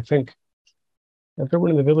 Also, I think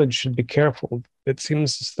everyone in the village should be careful. It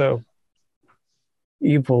seems as though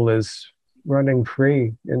evil is running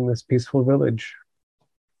free in this peaceful village.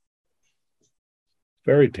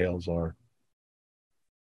 Fairy tales are.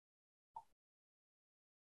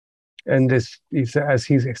 And as he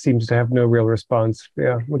seems to have no real response.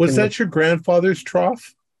 Yeah. Was that your grandfather's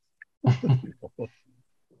trough?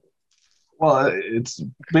 Well, it's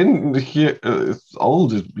been here. It's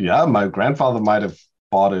old. Yeah, my grandfather might have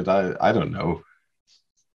bought it. I don't know.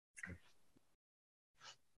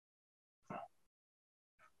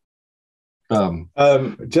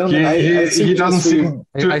 Gentlemen, He doesn't seem.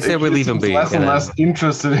 I say we he leave him seems be, less and and then- less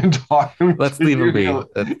interested in talking. Let's to leave him you. be.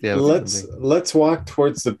 Let's leave him be. let's walk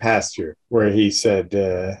towards the pasture where he said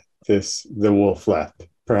the wolf left.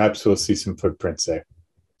 Perhaps we'll see some footprints there.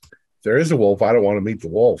 there is a wolf. I don't want to meet the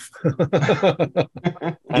wolf.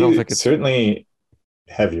 I don't You think it's certainly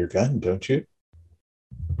have your gun, don't you?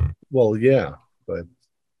 Well, yeah, but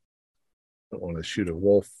I don't want to shoot a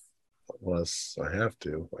wolf unless I have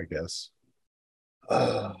to, I guess.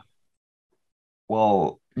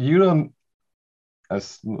 Well, you don't,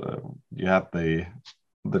 as you had the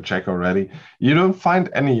check already. You don't find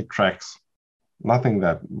any tracks, nothing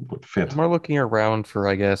that would fit. more looking around for,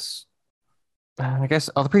 I guess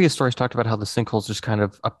all the previous stories talked about how the sinkholes just kind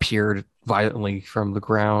of appeared violently from the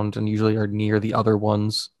ground and usually are near the other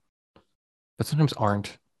ones, but sometimes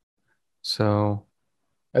aren't. So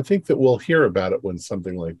I think that we'll hear about it when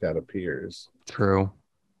something like that appears. true.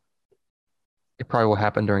 It probably will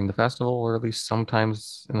happen during the festival, or at least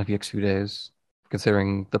sometimes in the next few days,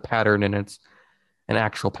 considering the pattern and it's an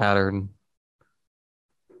actual pattern.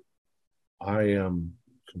 I am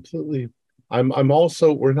completely. I'm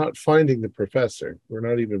also. We're not finding the professor. We're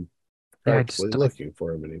not even Yeah, practically looking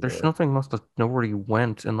for him there's anymore. nothing else to know where he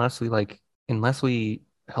went unless we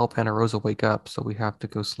help Anna Rosa wake up, so we have to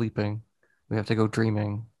go sleeping. We have to go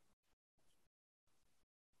dreaming.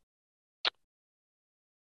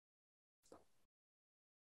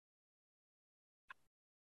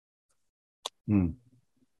 Hmm.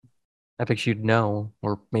 I think she'd know,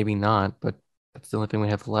 or maybe not, but that's the only thing we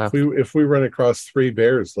have left. If we run across 3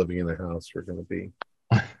 bears living in the house, we're going to be.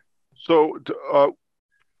 So,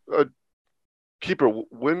 Keeper,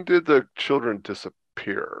 when did the children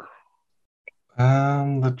disappear?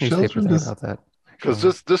 The Newspaper children thing is about that. Because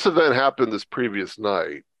Actually. this event happened this previous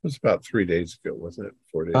night. It was about 3 days ago, wasn't it?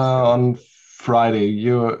 4 days ago. on Friday.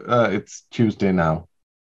 It's Tuesday now.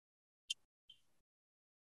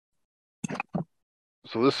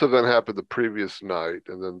 So this event happened the previous night,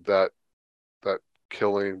 and then that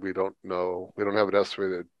killing, we don't know. We don't have an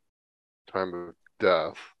estimated time of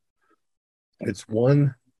death. It's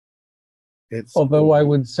one. It's Although I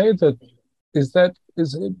would say that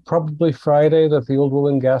is it probably Friday that the old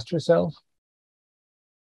woman gassed herself?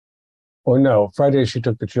 Or no, Friday she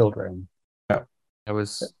took the children. It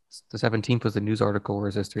was the 17th was the news article,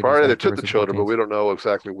 whereas this 3 days Friday they after took was the children, but 14th. we don't know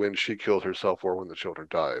exactly when she killed herself or when the children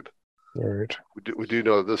died. Right. We do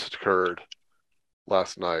know that this occurred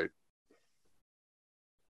last night.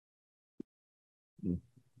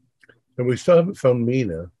 And we still haven't found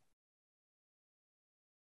Mina.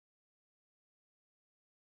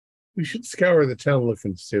 We should scour the town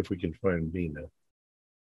looking to see if we can find Mina.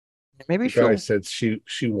 Maybe The guy she'll. said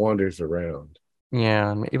she wanders around.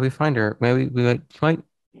 Yeah, maybe we find her. Maybe she might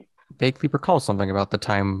vaguely recall something about the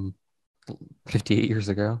time 58 years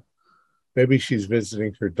ago. Maybe she's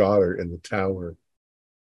visiting her daughter in the tower,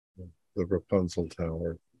 the Rapunzel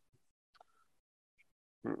Tower.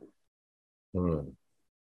 Hmm.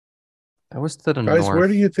 That was to the Guys, north. where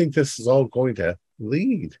do you think this is all going to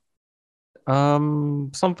lead?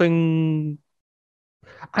 Something.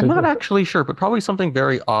 I'm not actually sure, but probably something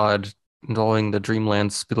very odd involving the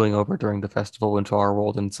Dreamland spilling over during the festival into our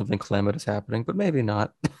world and something calamitous happening, but maybe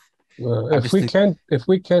not. If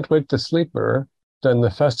we can't wake the sleeper, then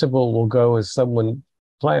the festival will go as someone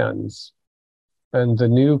plans, and the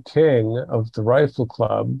new king of the Rifle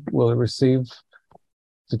Club will receive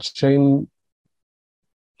the chain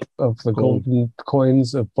of the golden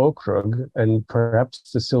coins of Bokrug and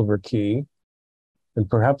perhaps the silver key, and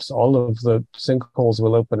perhaps all of the sinkholes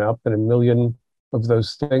will open up and a million of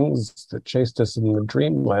those things that chased us in the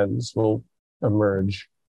Dreamlands will emerge.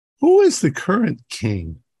 Who is the current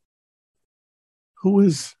king? Who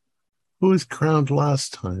is crowned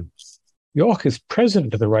last time? York is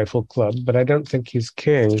president of the Rifle Club, but I don't think he's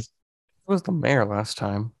king. It was the mayor last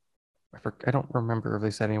time. I don't remember if they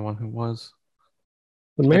said anyone who was.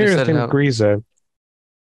 The mayor is named Griza.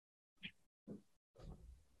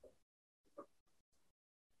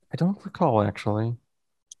 I don't recall actually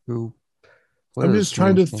who. I'm just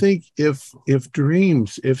trying to think if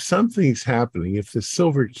dreams, if something's happening, if the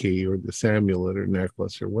silver key or this amulet or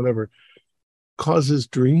necklace or whatever causes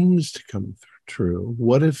dreams to come true,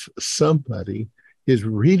 what if somebody is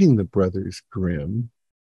reading the Brothers Grimm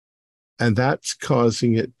and that's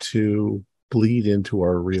causing it to bleed into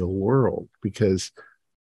our real world? Because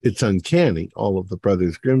it's uncanny, all of the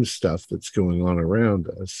Brothers Grimm stuff that's going on around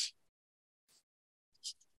us.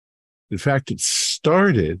 In fact, it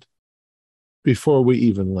started before we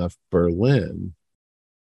even left Berlin.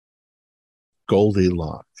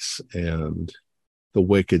 Goldilocks and the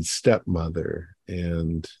Wicked Stepmother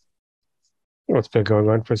and... Well, it's been going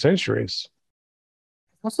on for centuries.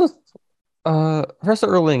 Also, Professor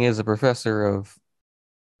Erling is a professor of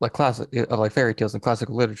fairy tales and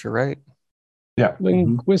classical literature, right? Yeah.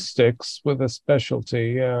 Linguistics with a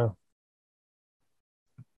specialty, yeah.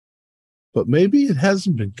 But maybe it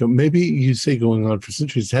hasn't been. Maybe you say going on for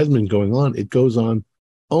centuries. It hasn't been going on. It goes on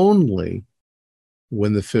only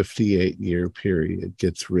when the 58-year period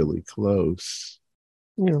gets really close.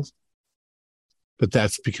 Yeah. But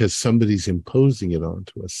that's because somebody's imposing it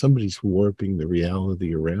onto us. Somebody's warping the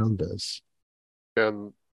reality around us.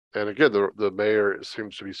 And again, the mayor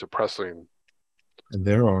seems to be suppressing And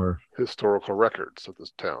there are historical records of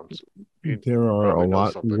this town. So there are a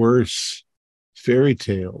lot worse fairy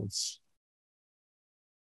tales.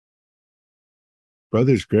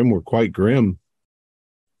 Brothers Grimm were quite grim.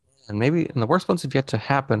 And the worst ones have yet to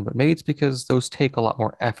happen, but maybe it's because those take a lot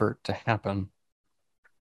more effort to happen.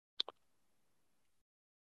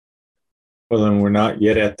 Well, then we're not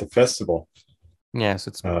yet at the festival. Yes,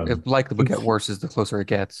 it likely will get worse as the closer it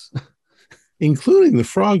gets. Including the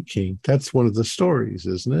Frog King. That's one of the stories,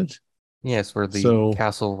 isn't it? Yes, where the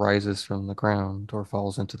castle rises from the ground or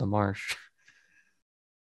falls into the marsh.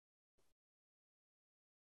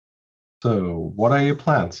 So, what are your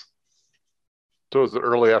plans? So is it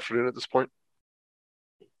early afternoon at this point?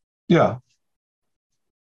 Yeah.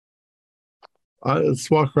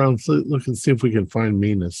 Let's walk around, look and see if we can find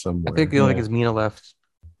Mina somewhere. I think the only thing is Mina left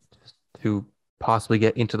to possibly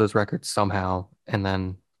get into those records somehow and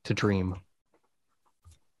then to dream.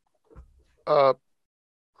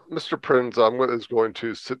 Mr. Prinz is going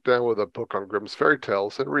to sit down with a book on Grimm's fairy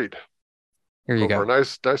tales and read. Here you go. For a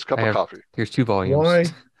nice cup of coffee. Here's 2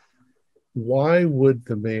 volumes. Why would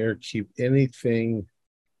the mayor keep anything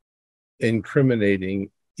incriminating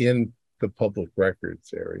in the public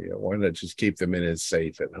records area? Why not just keep them in his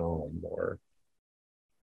safe at home? Or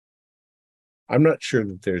I'm not sure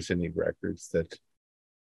that there's any records that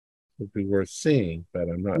would be worth seeing, but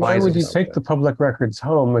I'm not. Why would you take the public records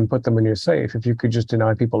home and put them in your safe if you could just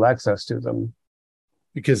deny people access to them?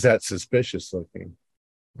 Because that's suspicious looking.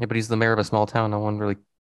 Yeah, but he's the mayor of a small town. No one really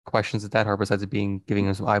questions it that hard besides it giving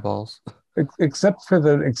him some eyeballs. Except for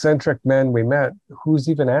the eccentric man we met, who's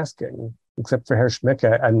even asking? Except for Herr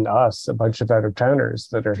Schmicke and us, a bunch of out-of-towners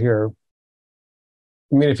that are here.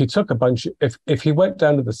 I mean, if he took if he went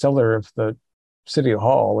down to the cellar of the city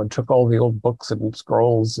hall and took all the old books and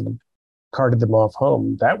scrolls and carted them off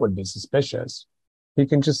home, that would be suspicious. He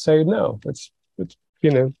can just say no. It's he'd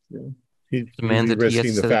be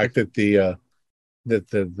risking the fact that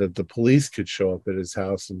the police could show up at his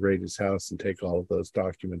house and raid his house and take all of those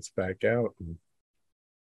documents back out, and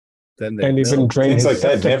then even drain things like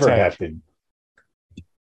that never happen.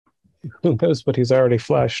 Who knows what he's already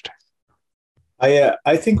flushed? I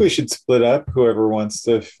think we should split up. Whoever wants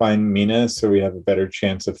to find Mina, so we have a better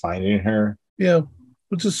chance of finding her. Yeah,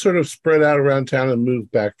 we'll just sort of spread out around town and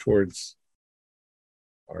move back towards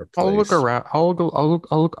our place. I'll look around. I'll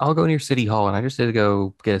go near City Hall, and I just need to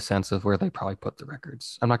go get a sense of where they probably put the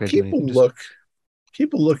records. I'm not going to do anything.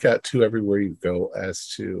 Keep a lookout too everywhere you go as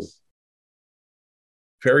to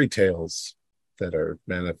fairy tales that are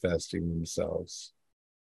manifesting themselves.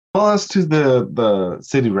 Well, as to the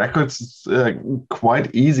city records, it's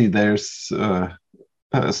quite easy. There's a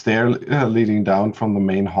stair leading down from the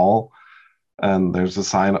main hall, and there's a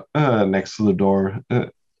sign next to the door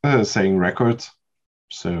saying records.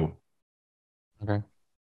 So, okay.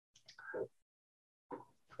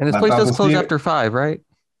 And this place does close after 5, right?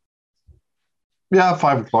 Yeah,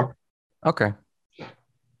 5 o'clock. Okay.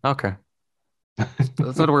 That's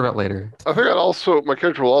what to worry about later. I think my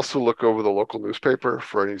character will also look over the local newspaper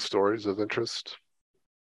for any stories of interest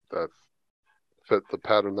that fit the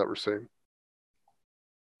pattern that we're seeing.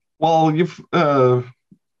 Well,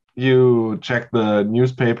 you check the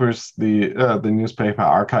newspapers, the newspaper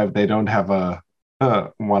archive. They don't have a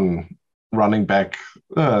one running back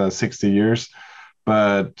 60 years,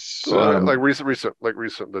 but like recent,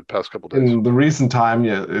 the past couple days. In the recent time,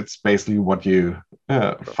 yeah, it's basically what you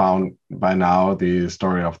found by now. The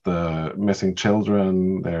story of the missing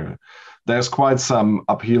children. There's quite some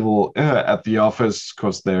upheaval at the office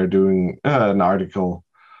because they're doing an article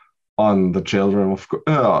on the children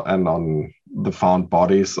and on the found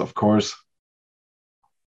bodies, of course.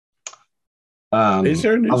 Is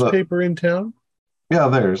there a newspaper in town? Yeah,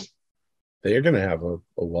 there's. They're going to have a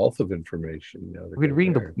wealth of information. We've been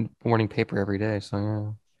reading the morning paper every day,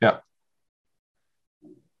 so yeah.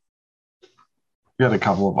 Yeah. We had a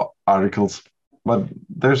couple of articles, but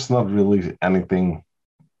there's not really anything.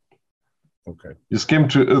 Okay. You skim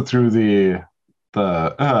through the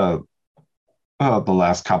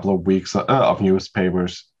last couple of weeks of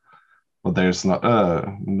newspapers, but there's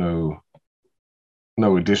no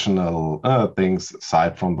additional things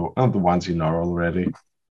aside from the ones you know already.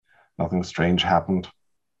 Nothing strange happened.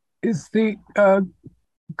 Is the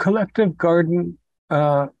collective garden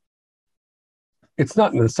It's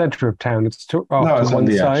not in the center of town. It's off No, to it's on one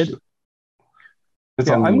the side. edge. It's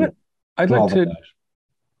Yeah, on the I'd like northern to. edge.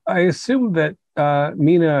 I assume that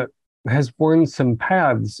Mina has worn some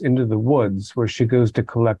paths into the woods where she goes to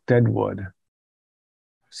collect dead wood.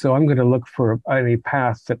 So I'm going to look for any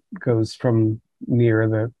path that goes from near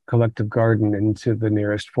the collective garden into the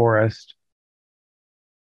nearest forest.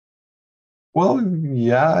 Well,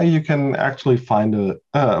 yeah, you can actually find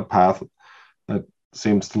a path that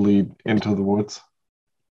seems to lead into the woods.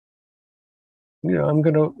 I'm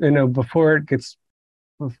going to, before it gets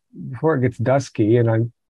dusky and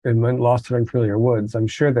I'm lost in unfamiliar woods, I'm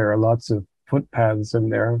sure there are lots of footpaths in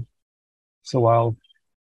there. So I'll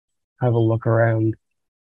have a look around.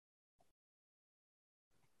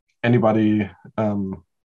 Anybody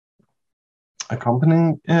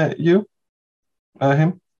accompanying him?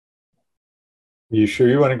 You sure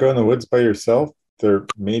you want to go in the woods by yourself? There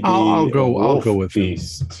may be I'll a go wolf with him.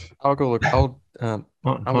 beast. I'll go look. I'll be Hans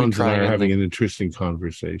and I are trying having an interesting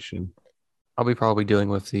conversation. I'll be probably dealing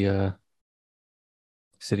with the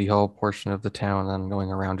city hall portion of the town, and then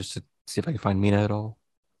going around just to see if I can find Mina at all.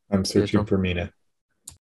 I'm searching for Mina.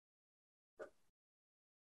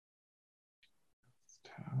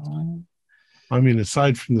 I mean,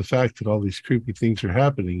 aside from the fact that all these creepy things are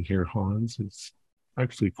happening here, Hans, it's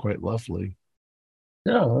actually quite lovely.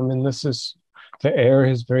 Yeah, I mean, the air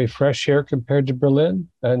is very fresh here compared to Berlin,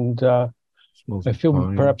 and I feel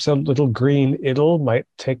fine. Perhaps a little green idyll might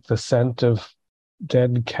take the scent of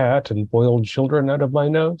dead cat and boiled children out of my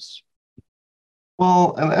nose.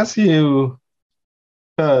 Well, and as you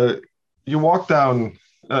walk down,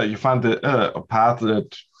 you find a path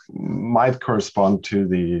that might correspond to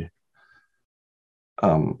the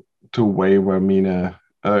way where Mina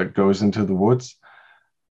goes into the woods.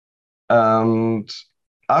 And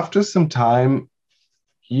after some time,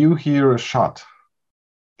 you hear a shot,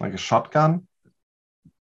 like a shotgun,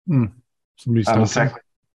 Somebody's and talking.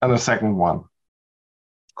 a second one.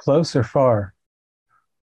 Close or far?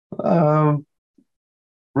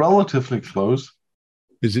 Relatively close.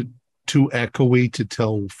 Is it too echoey to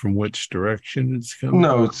tell from which direction it's coming?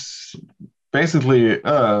 No, it's basically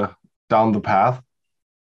down the path.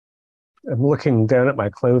 I'm looking down at my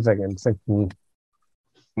clothing and thinking,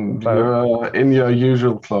 You're in your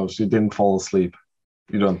usual clothes. You didn't fall asleep.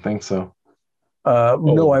 You don't think so?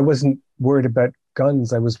 no, I wasn't worried about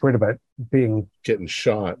guns. I was worried about getting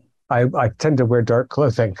shot. I tend to wear dark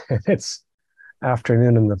clothing. It's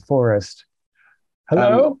afternoon in the forest.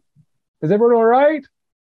 Hello? Is everyone all right?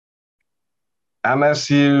 And as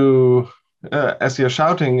you're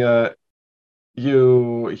shouting,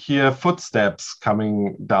 you hear footsteps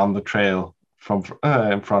coming down the trail from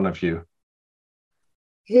in front of you.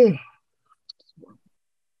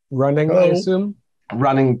 Running, I assume?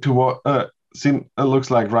 Running toward,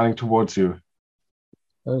 looks like running towards you.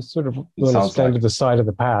 I sort of want to stand to the side of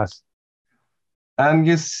the path. And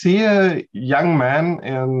you see a young man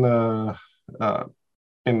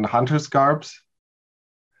in hunter's garbs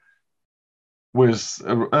with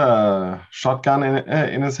a shotgun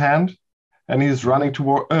in his hand, and he's running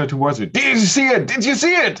towards you. Did you see it? Did you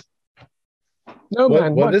see it? No,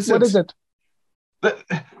 man. What is it? The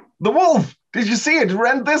wolf. Did you see it? It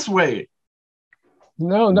ran this way.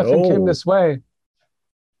 No, nothing came this way.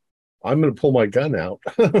 I'm going to pull my gun out.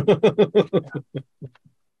 What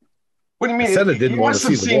do you mean? I said I didn't want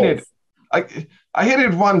to see the wolf. I hit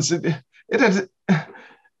it once. It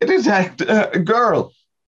attacked a girl.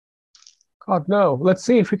 God, no. Let's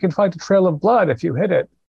see if we can find a trail of blood if you hit it.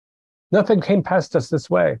 Nothing came past us this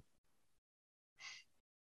way.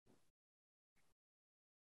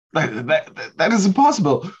 That is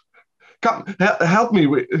impossible. Come, help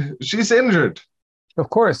me. She's injured. Of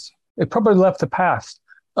course. It probably left the path.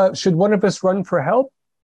 Should one of us run for help?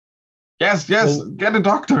 Yes. Well, get a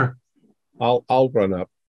doctor. I'll run up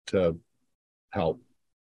to help.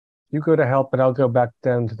 You go to help, and I'll go back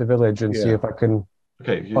down to the village and see if I can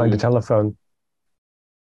find a telephone.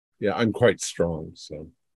 Yeah, I'm quite strong, so.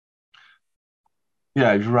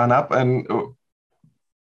 Yeah, you run up and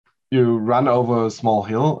you run over a small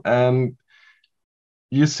hill, and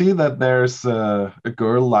you see that there's a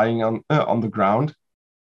girl lying on the ground.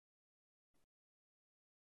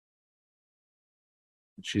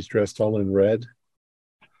 She's dressed all in red.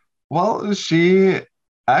 Well, she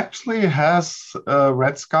actually has a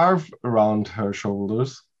red scarf around her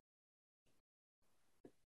shoulders.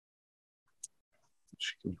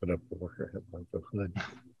 She can put up over her head like a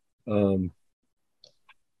hood.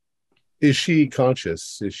 Is she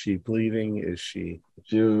conscious? Is she bleeding? Is she?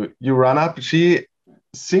 You run up. She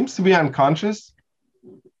seems to be unconscious.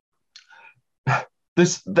 A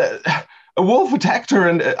wolf attacked her,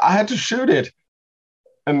 and I had to shoot it.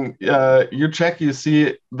 and you check, you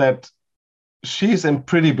see that she's in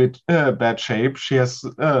pretty bad shape. She has,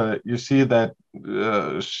 you see that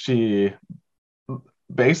she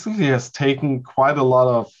basically has taken quite a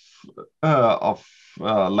lot of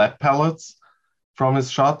lead pellets from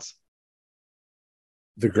his shots.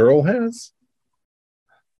 The girl has?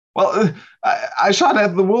 Well, I shot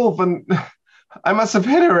at the wolf, and I must have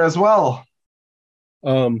hit her as well.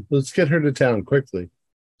 Let's get her to town quickly.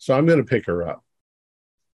 So I'm going to pick her up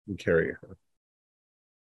and carry her.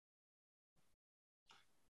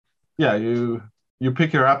 Yeah, you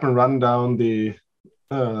pick her up and run down the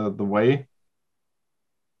way.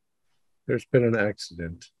 There's been an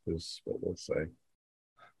accident, is what we'll say.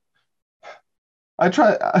 I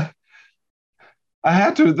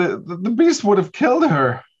had to. The beast would have killed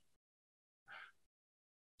her.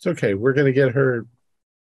 It's okay. We're going to get her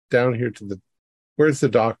down here to the... Where's the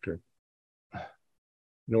doctor? You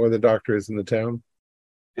know where the doctor is in the town?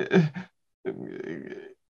 In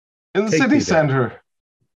the city center.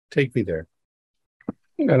 Take me there.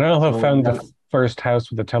 And I'll have found the first house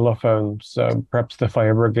with a telephone, so perhaps the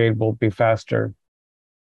fire brigade will be faster.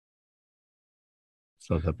 It's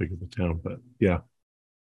not that big of a town, but yeah.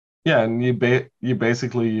 Yeah, and you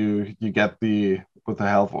basically you get with the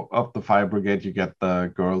help of the fire brigade, you get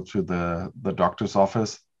the girl to the doctor's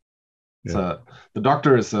office. Yeah. So the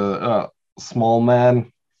doctor is a small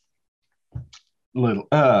man, little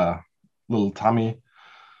tummy,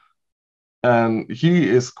 and he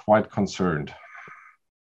is quite concerned.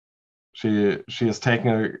 She has taken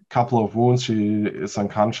a couple of wounds. She is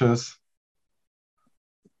unconscious.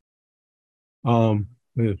 Do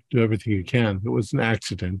everything you can. It was an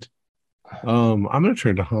accident. I'm going to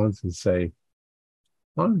turn to Hans and say,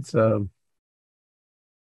 Hans,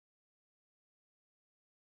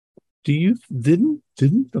 didn't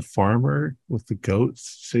the farmer with the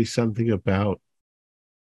goats say something about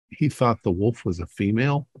he thought the wolf was a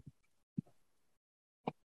female?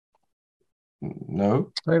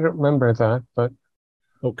 No, I don't remember that, but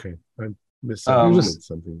okay, I misunderstood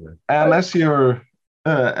something there. And as you're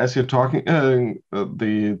talking,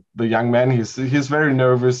 the young man, he's very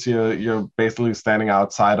nervous. You're basically standing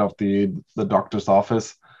outside of the doctor's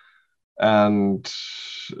office, and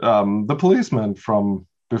the policeman from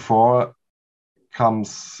before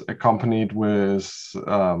comes accompanied with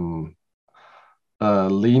a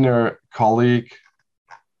leaner colleague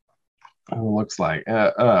who looks like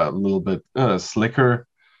a little bit slicker.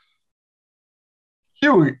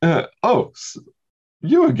 You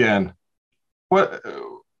again. What?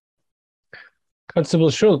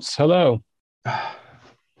 Constable Schultz, hello.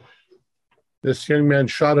 This young man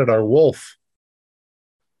shot at our wolf.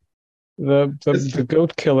 The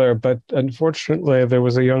goat killer, but unfortunately there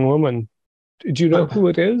was a young woman. Did you know who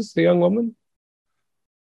it is, the young woman?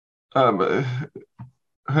 Her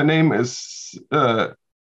name is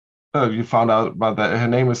you found out about that. Her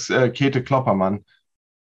name is Käthe Kloppermann.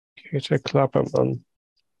 Käthe Kloppermann.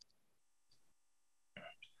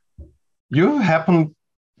 You happen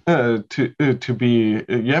to be,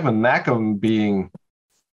 you have a knack of being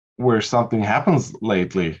where something happens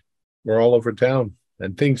lately. We're all over town,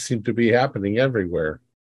 and things seem to be happening everywhere.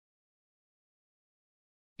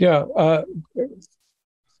 Yeah,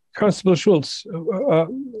 Constable Schultz, to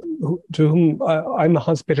whom I'm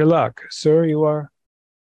Hans Peter Lack. Sir, you are?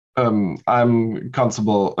 I'm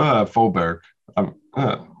Constable Fauberg.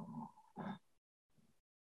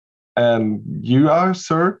 And you are,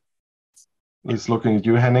 sir? He's looking at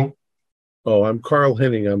you, Henning. Oh, I'm Carl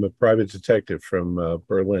Henning. I'm a private detective from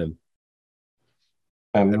Berlin.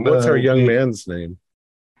 And what's our young man's name?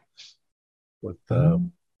 With the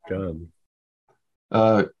gun.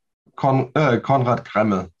 Konrad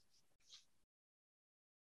Gremmel.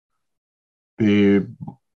 The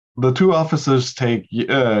two officers take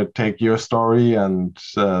your story and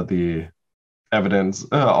the evidence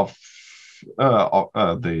of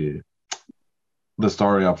the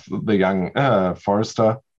story of the young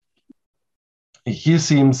forester. He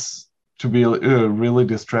seems to be really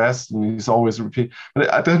distressed, and he's always repeat.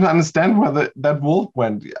 But I don't understand where that wolf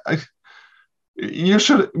went.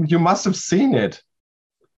 You must have seen it.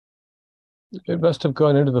 It must have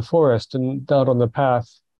gone into the forest and out on the path.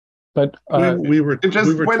 But it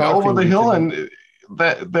just went over the hill, and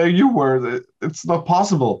there you were. It's not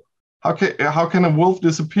possible. How can a wolf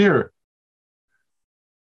disappear?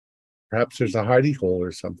 Perhaps there's a hidey hole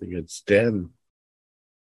or something. It's den.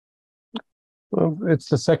 Well, it's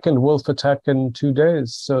the second wolf attack in 2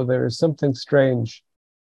 days, so there is something strange.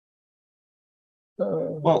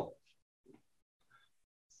 Well,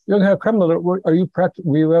 young Herr Kreml, were you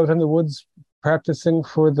out in the woods practicing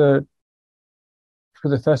for the for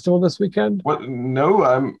the festival this weekend? What? No,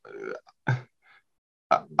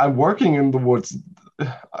 I'm working in the woods.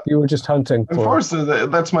 You were just hunting Of for. course,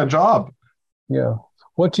 that's my job. Yeah.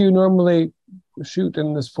 What do you normally shoot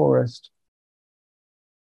in this forest?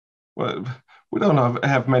 Well, we don't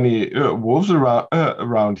have many wolves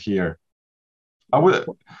around here.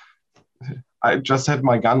 I just had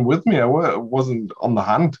my gun with me. I wasn't on the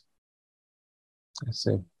hunt. I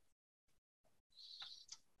see.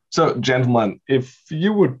 So, gentlemen, if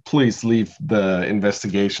you would please leave the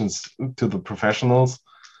investigations to the professionals.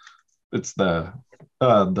 It's the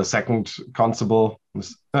second constable,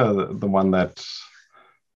 the one that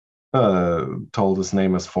told his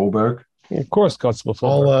name as Faubourg. Of course, Constable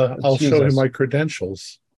Fulber. I'll show him my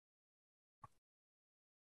credentials.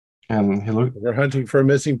 And he looked. We're hunting for a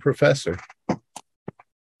missing professor.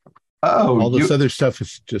 Oh, all this other stuff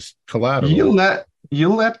is just collateral.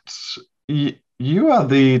 You are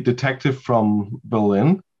the detective from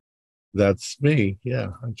Berlin. That's me. Yeah,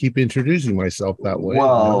 I keep introducing myself that way.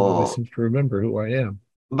 Well, nobody seems to remember who I am.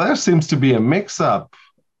 There seems to be a mix-up.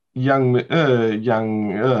 Young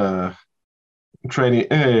trainee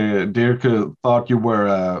Dirk thought you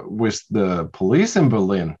were with the police in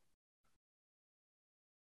Berlin.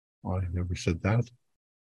 Oh, I never said that.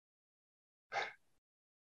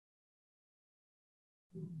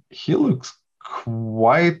 He looks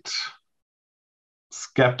quite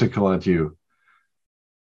skeptical at you.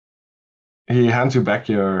 He hands you back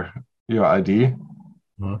your ID.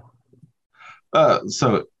 Huh?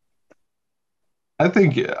 So I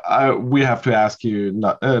think we have to ask you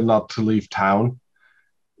not to leave town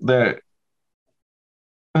there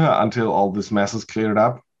until all this mess is cleared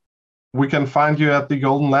up. We can find you at the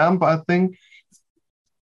Golden Lamp, I think.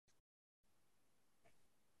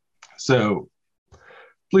 So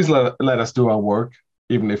please let us do our work,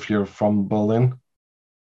 even if you're from Berlin.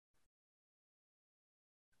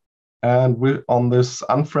 And on this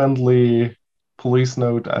unfriendly police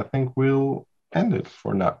note, I think we'll end it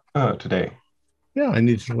for now today. Yeah, I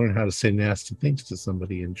need to learn how to say nasty things to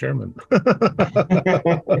somebody in German.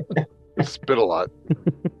 Spit a lot.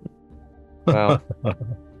 Wow.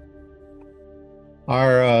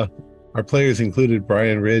 Our players included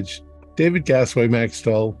Brian Ridge, David Gasway, Max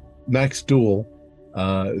Duell,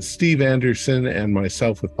 Steve Anderson, and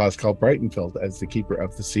myself with Pascal Breitenfeld as the keeper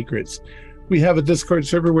of the secrets. We have a Discord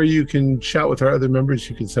server where you can chat with our other members.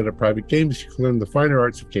 You can set up private games. You can learn the finer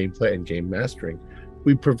arts of gameplay and game mastering.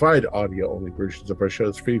 We provide audio-only versions of our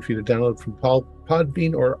shows free for you to download from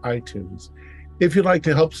Podbean or iTunes. If you'd like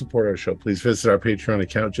to help support our show, please visit our Patreon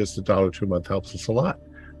account. Just $1 a month helps us a lot.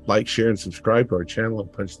 Like, share, and subscribe to our channel,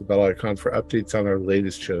 and punch the bell icon for updates on our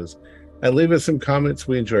latest shows. And leave us some comments.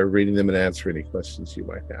 We enjoy reading them and answering any questions you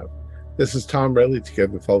might have. This is Tom Redley,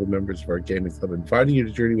 together with all the members of our gaming club, inviting you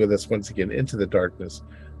to journey with us once again into the darkness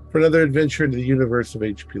for another adventure into the universe of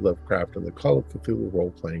H.P. Lovecraft and the Call of Cthulhu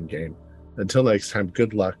role-playing game. Until next time,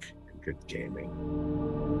 good luck and good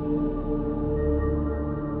gaming.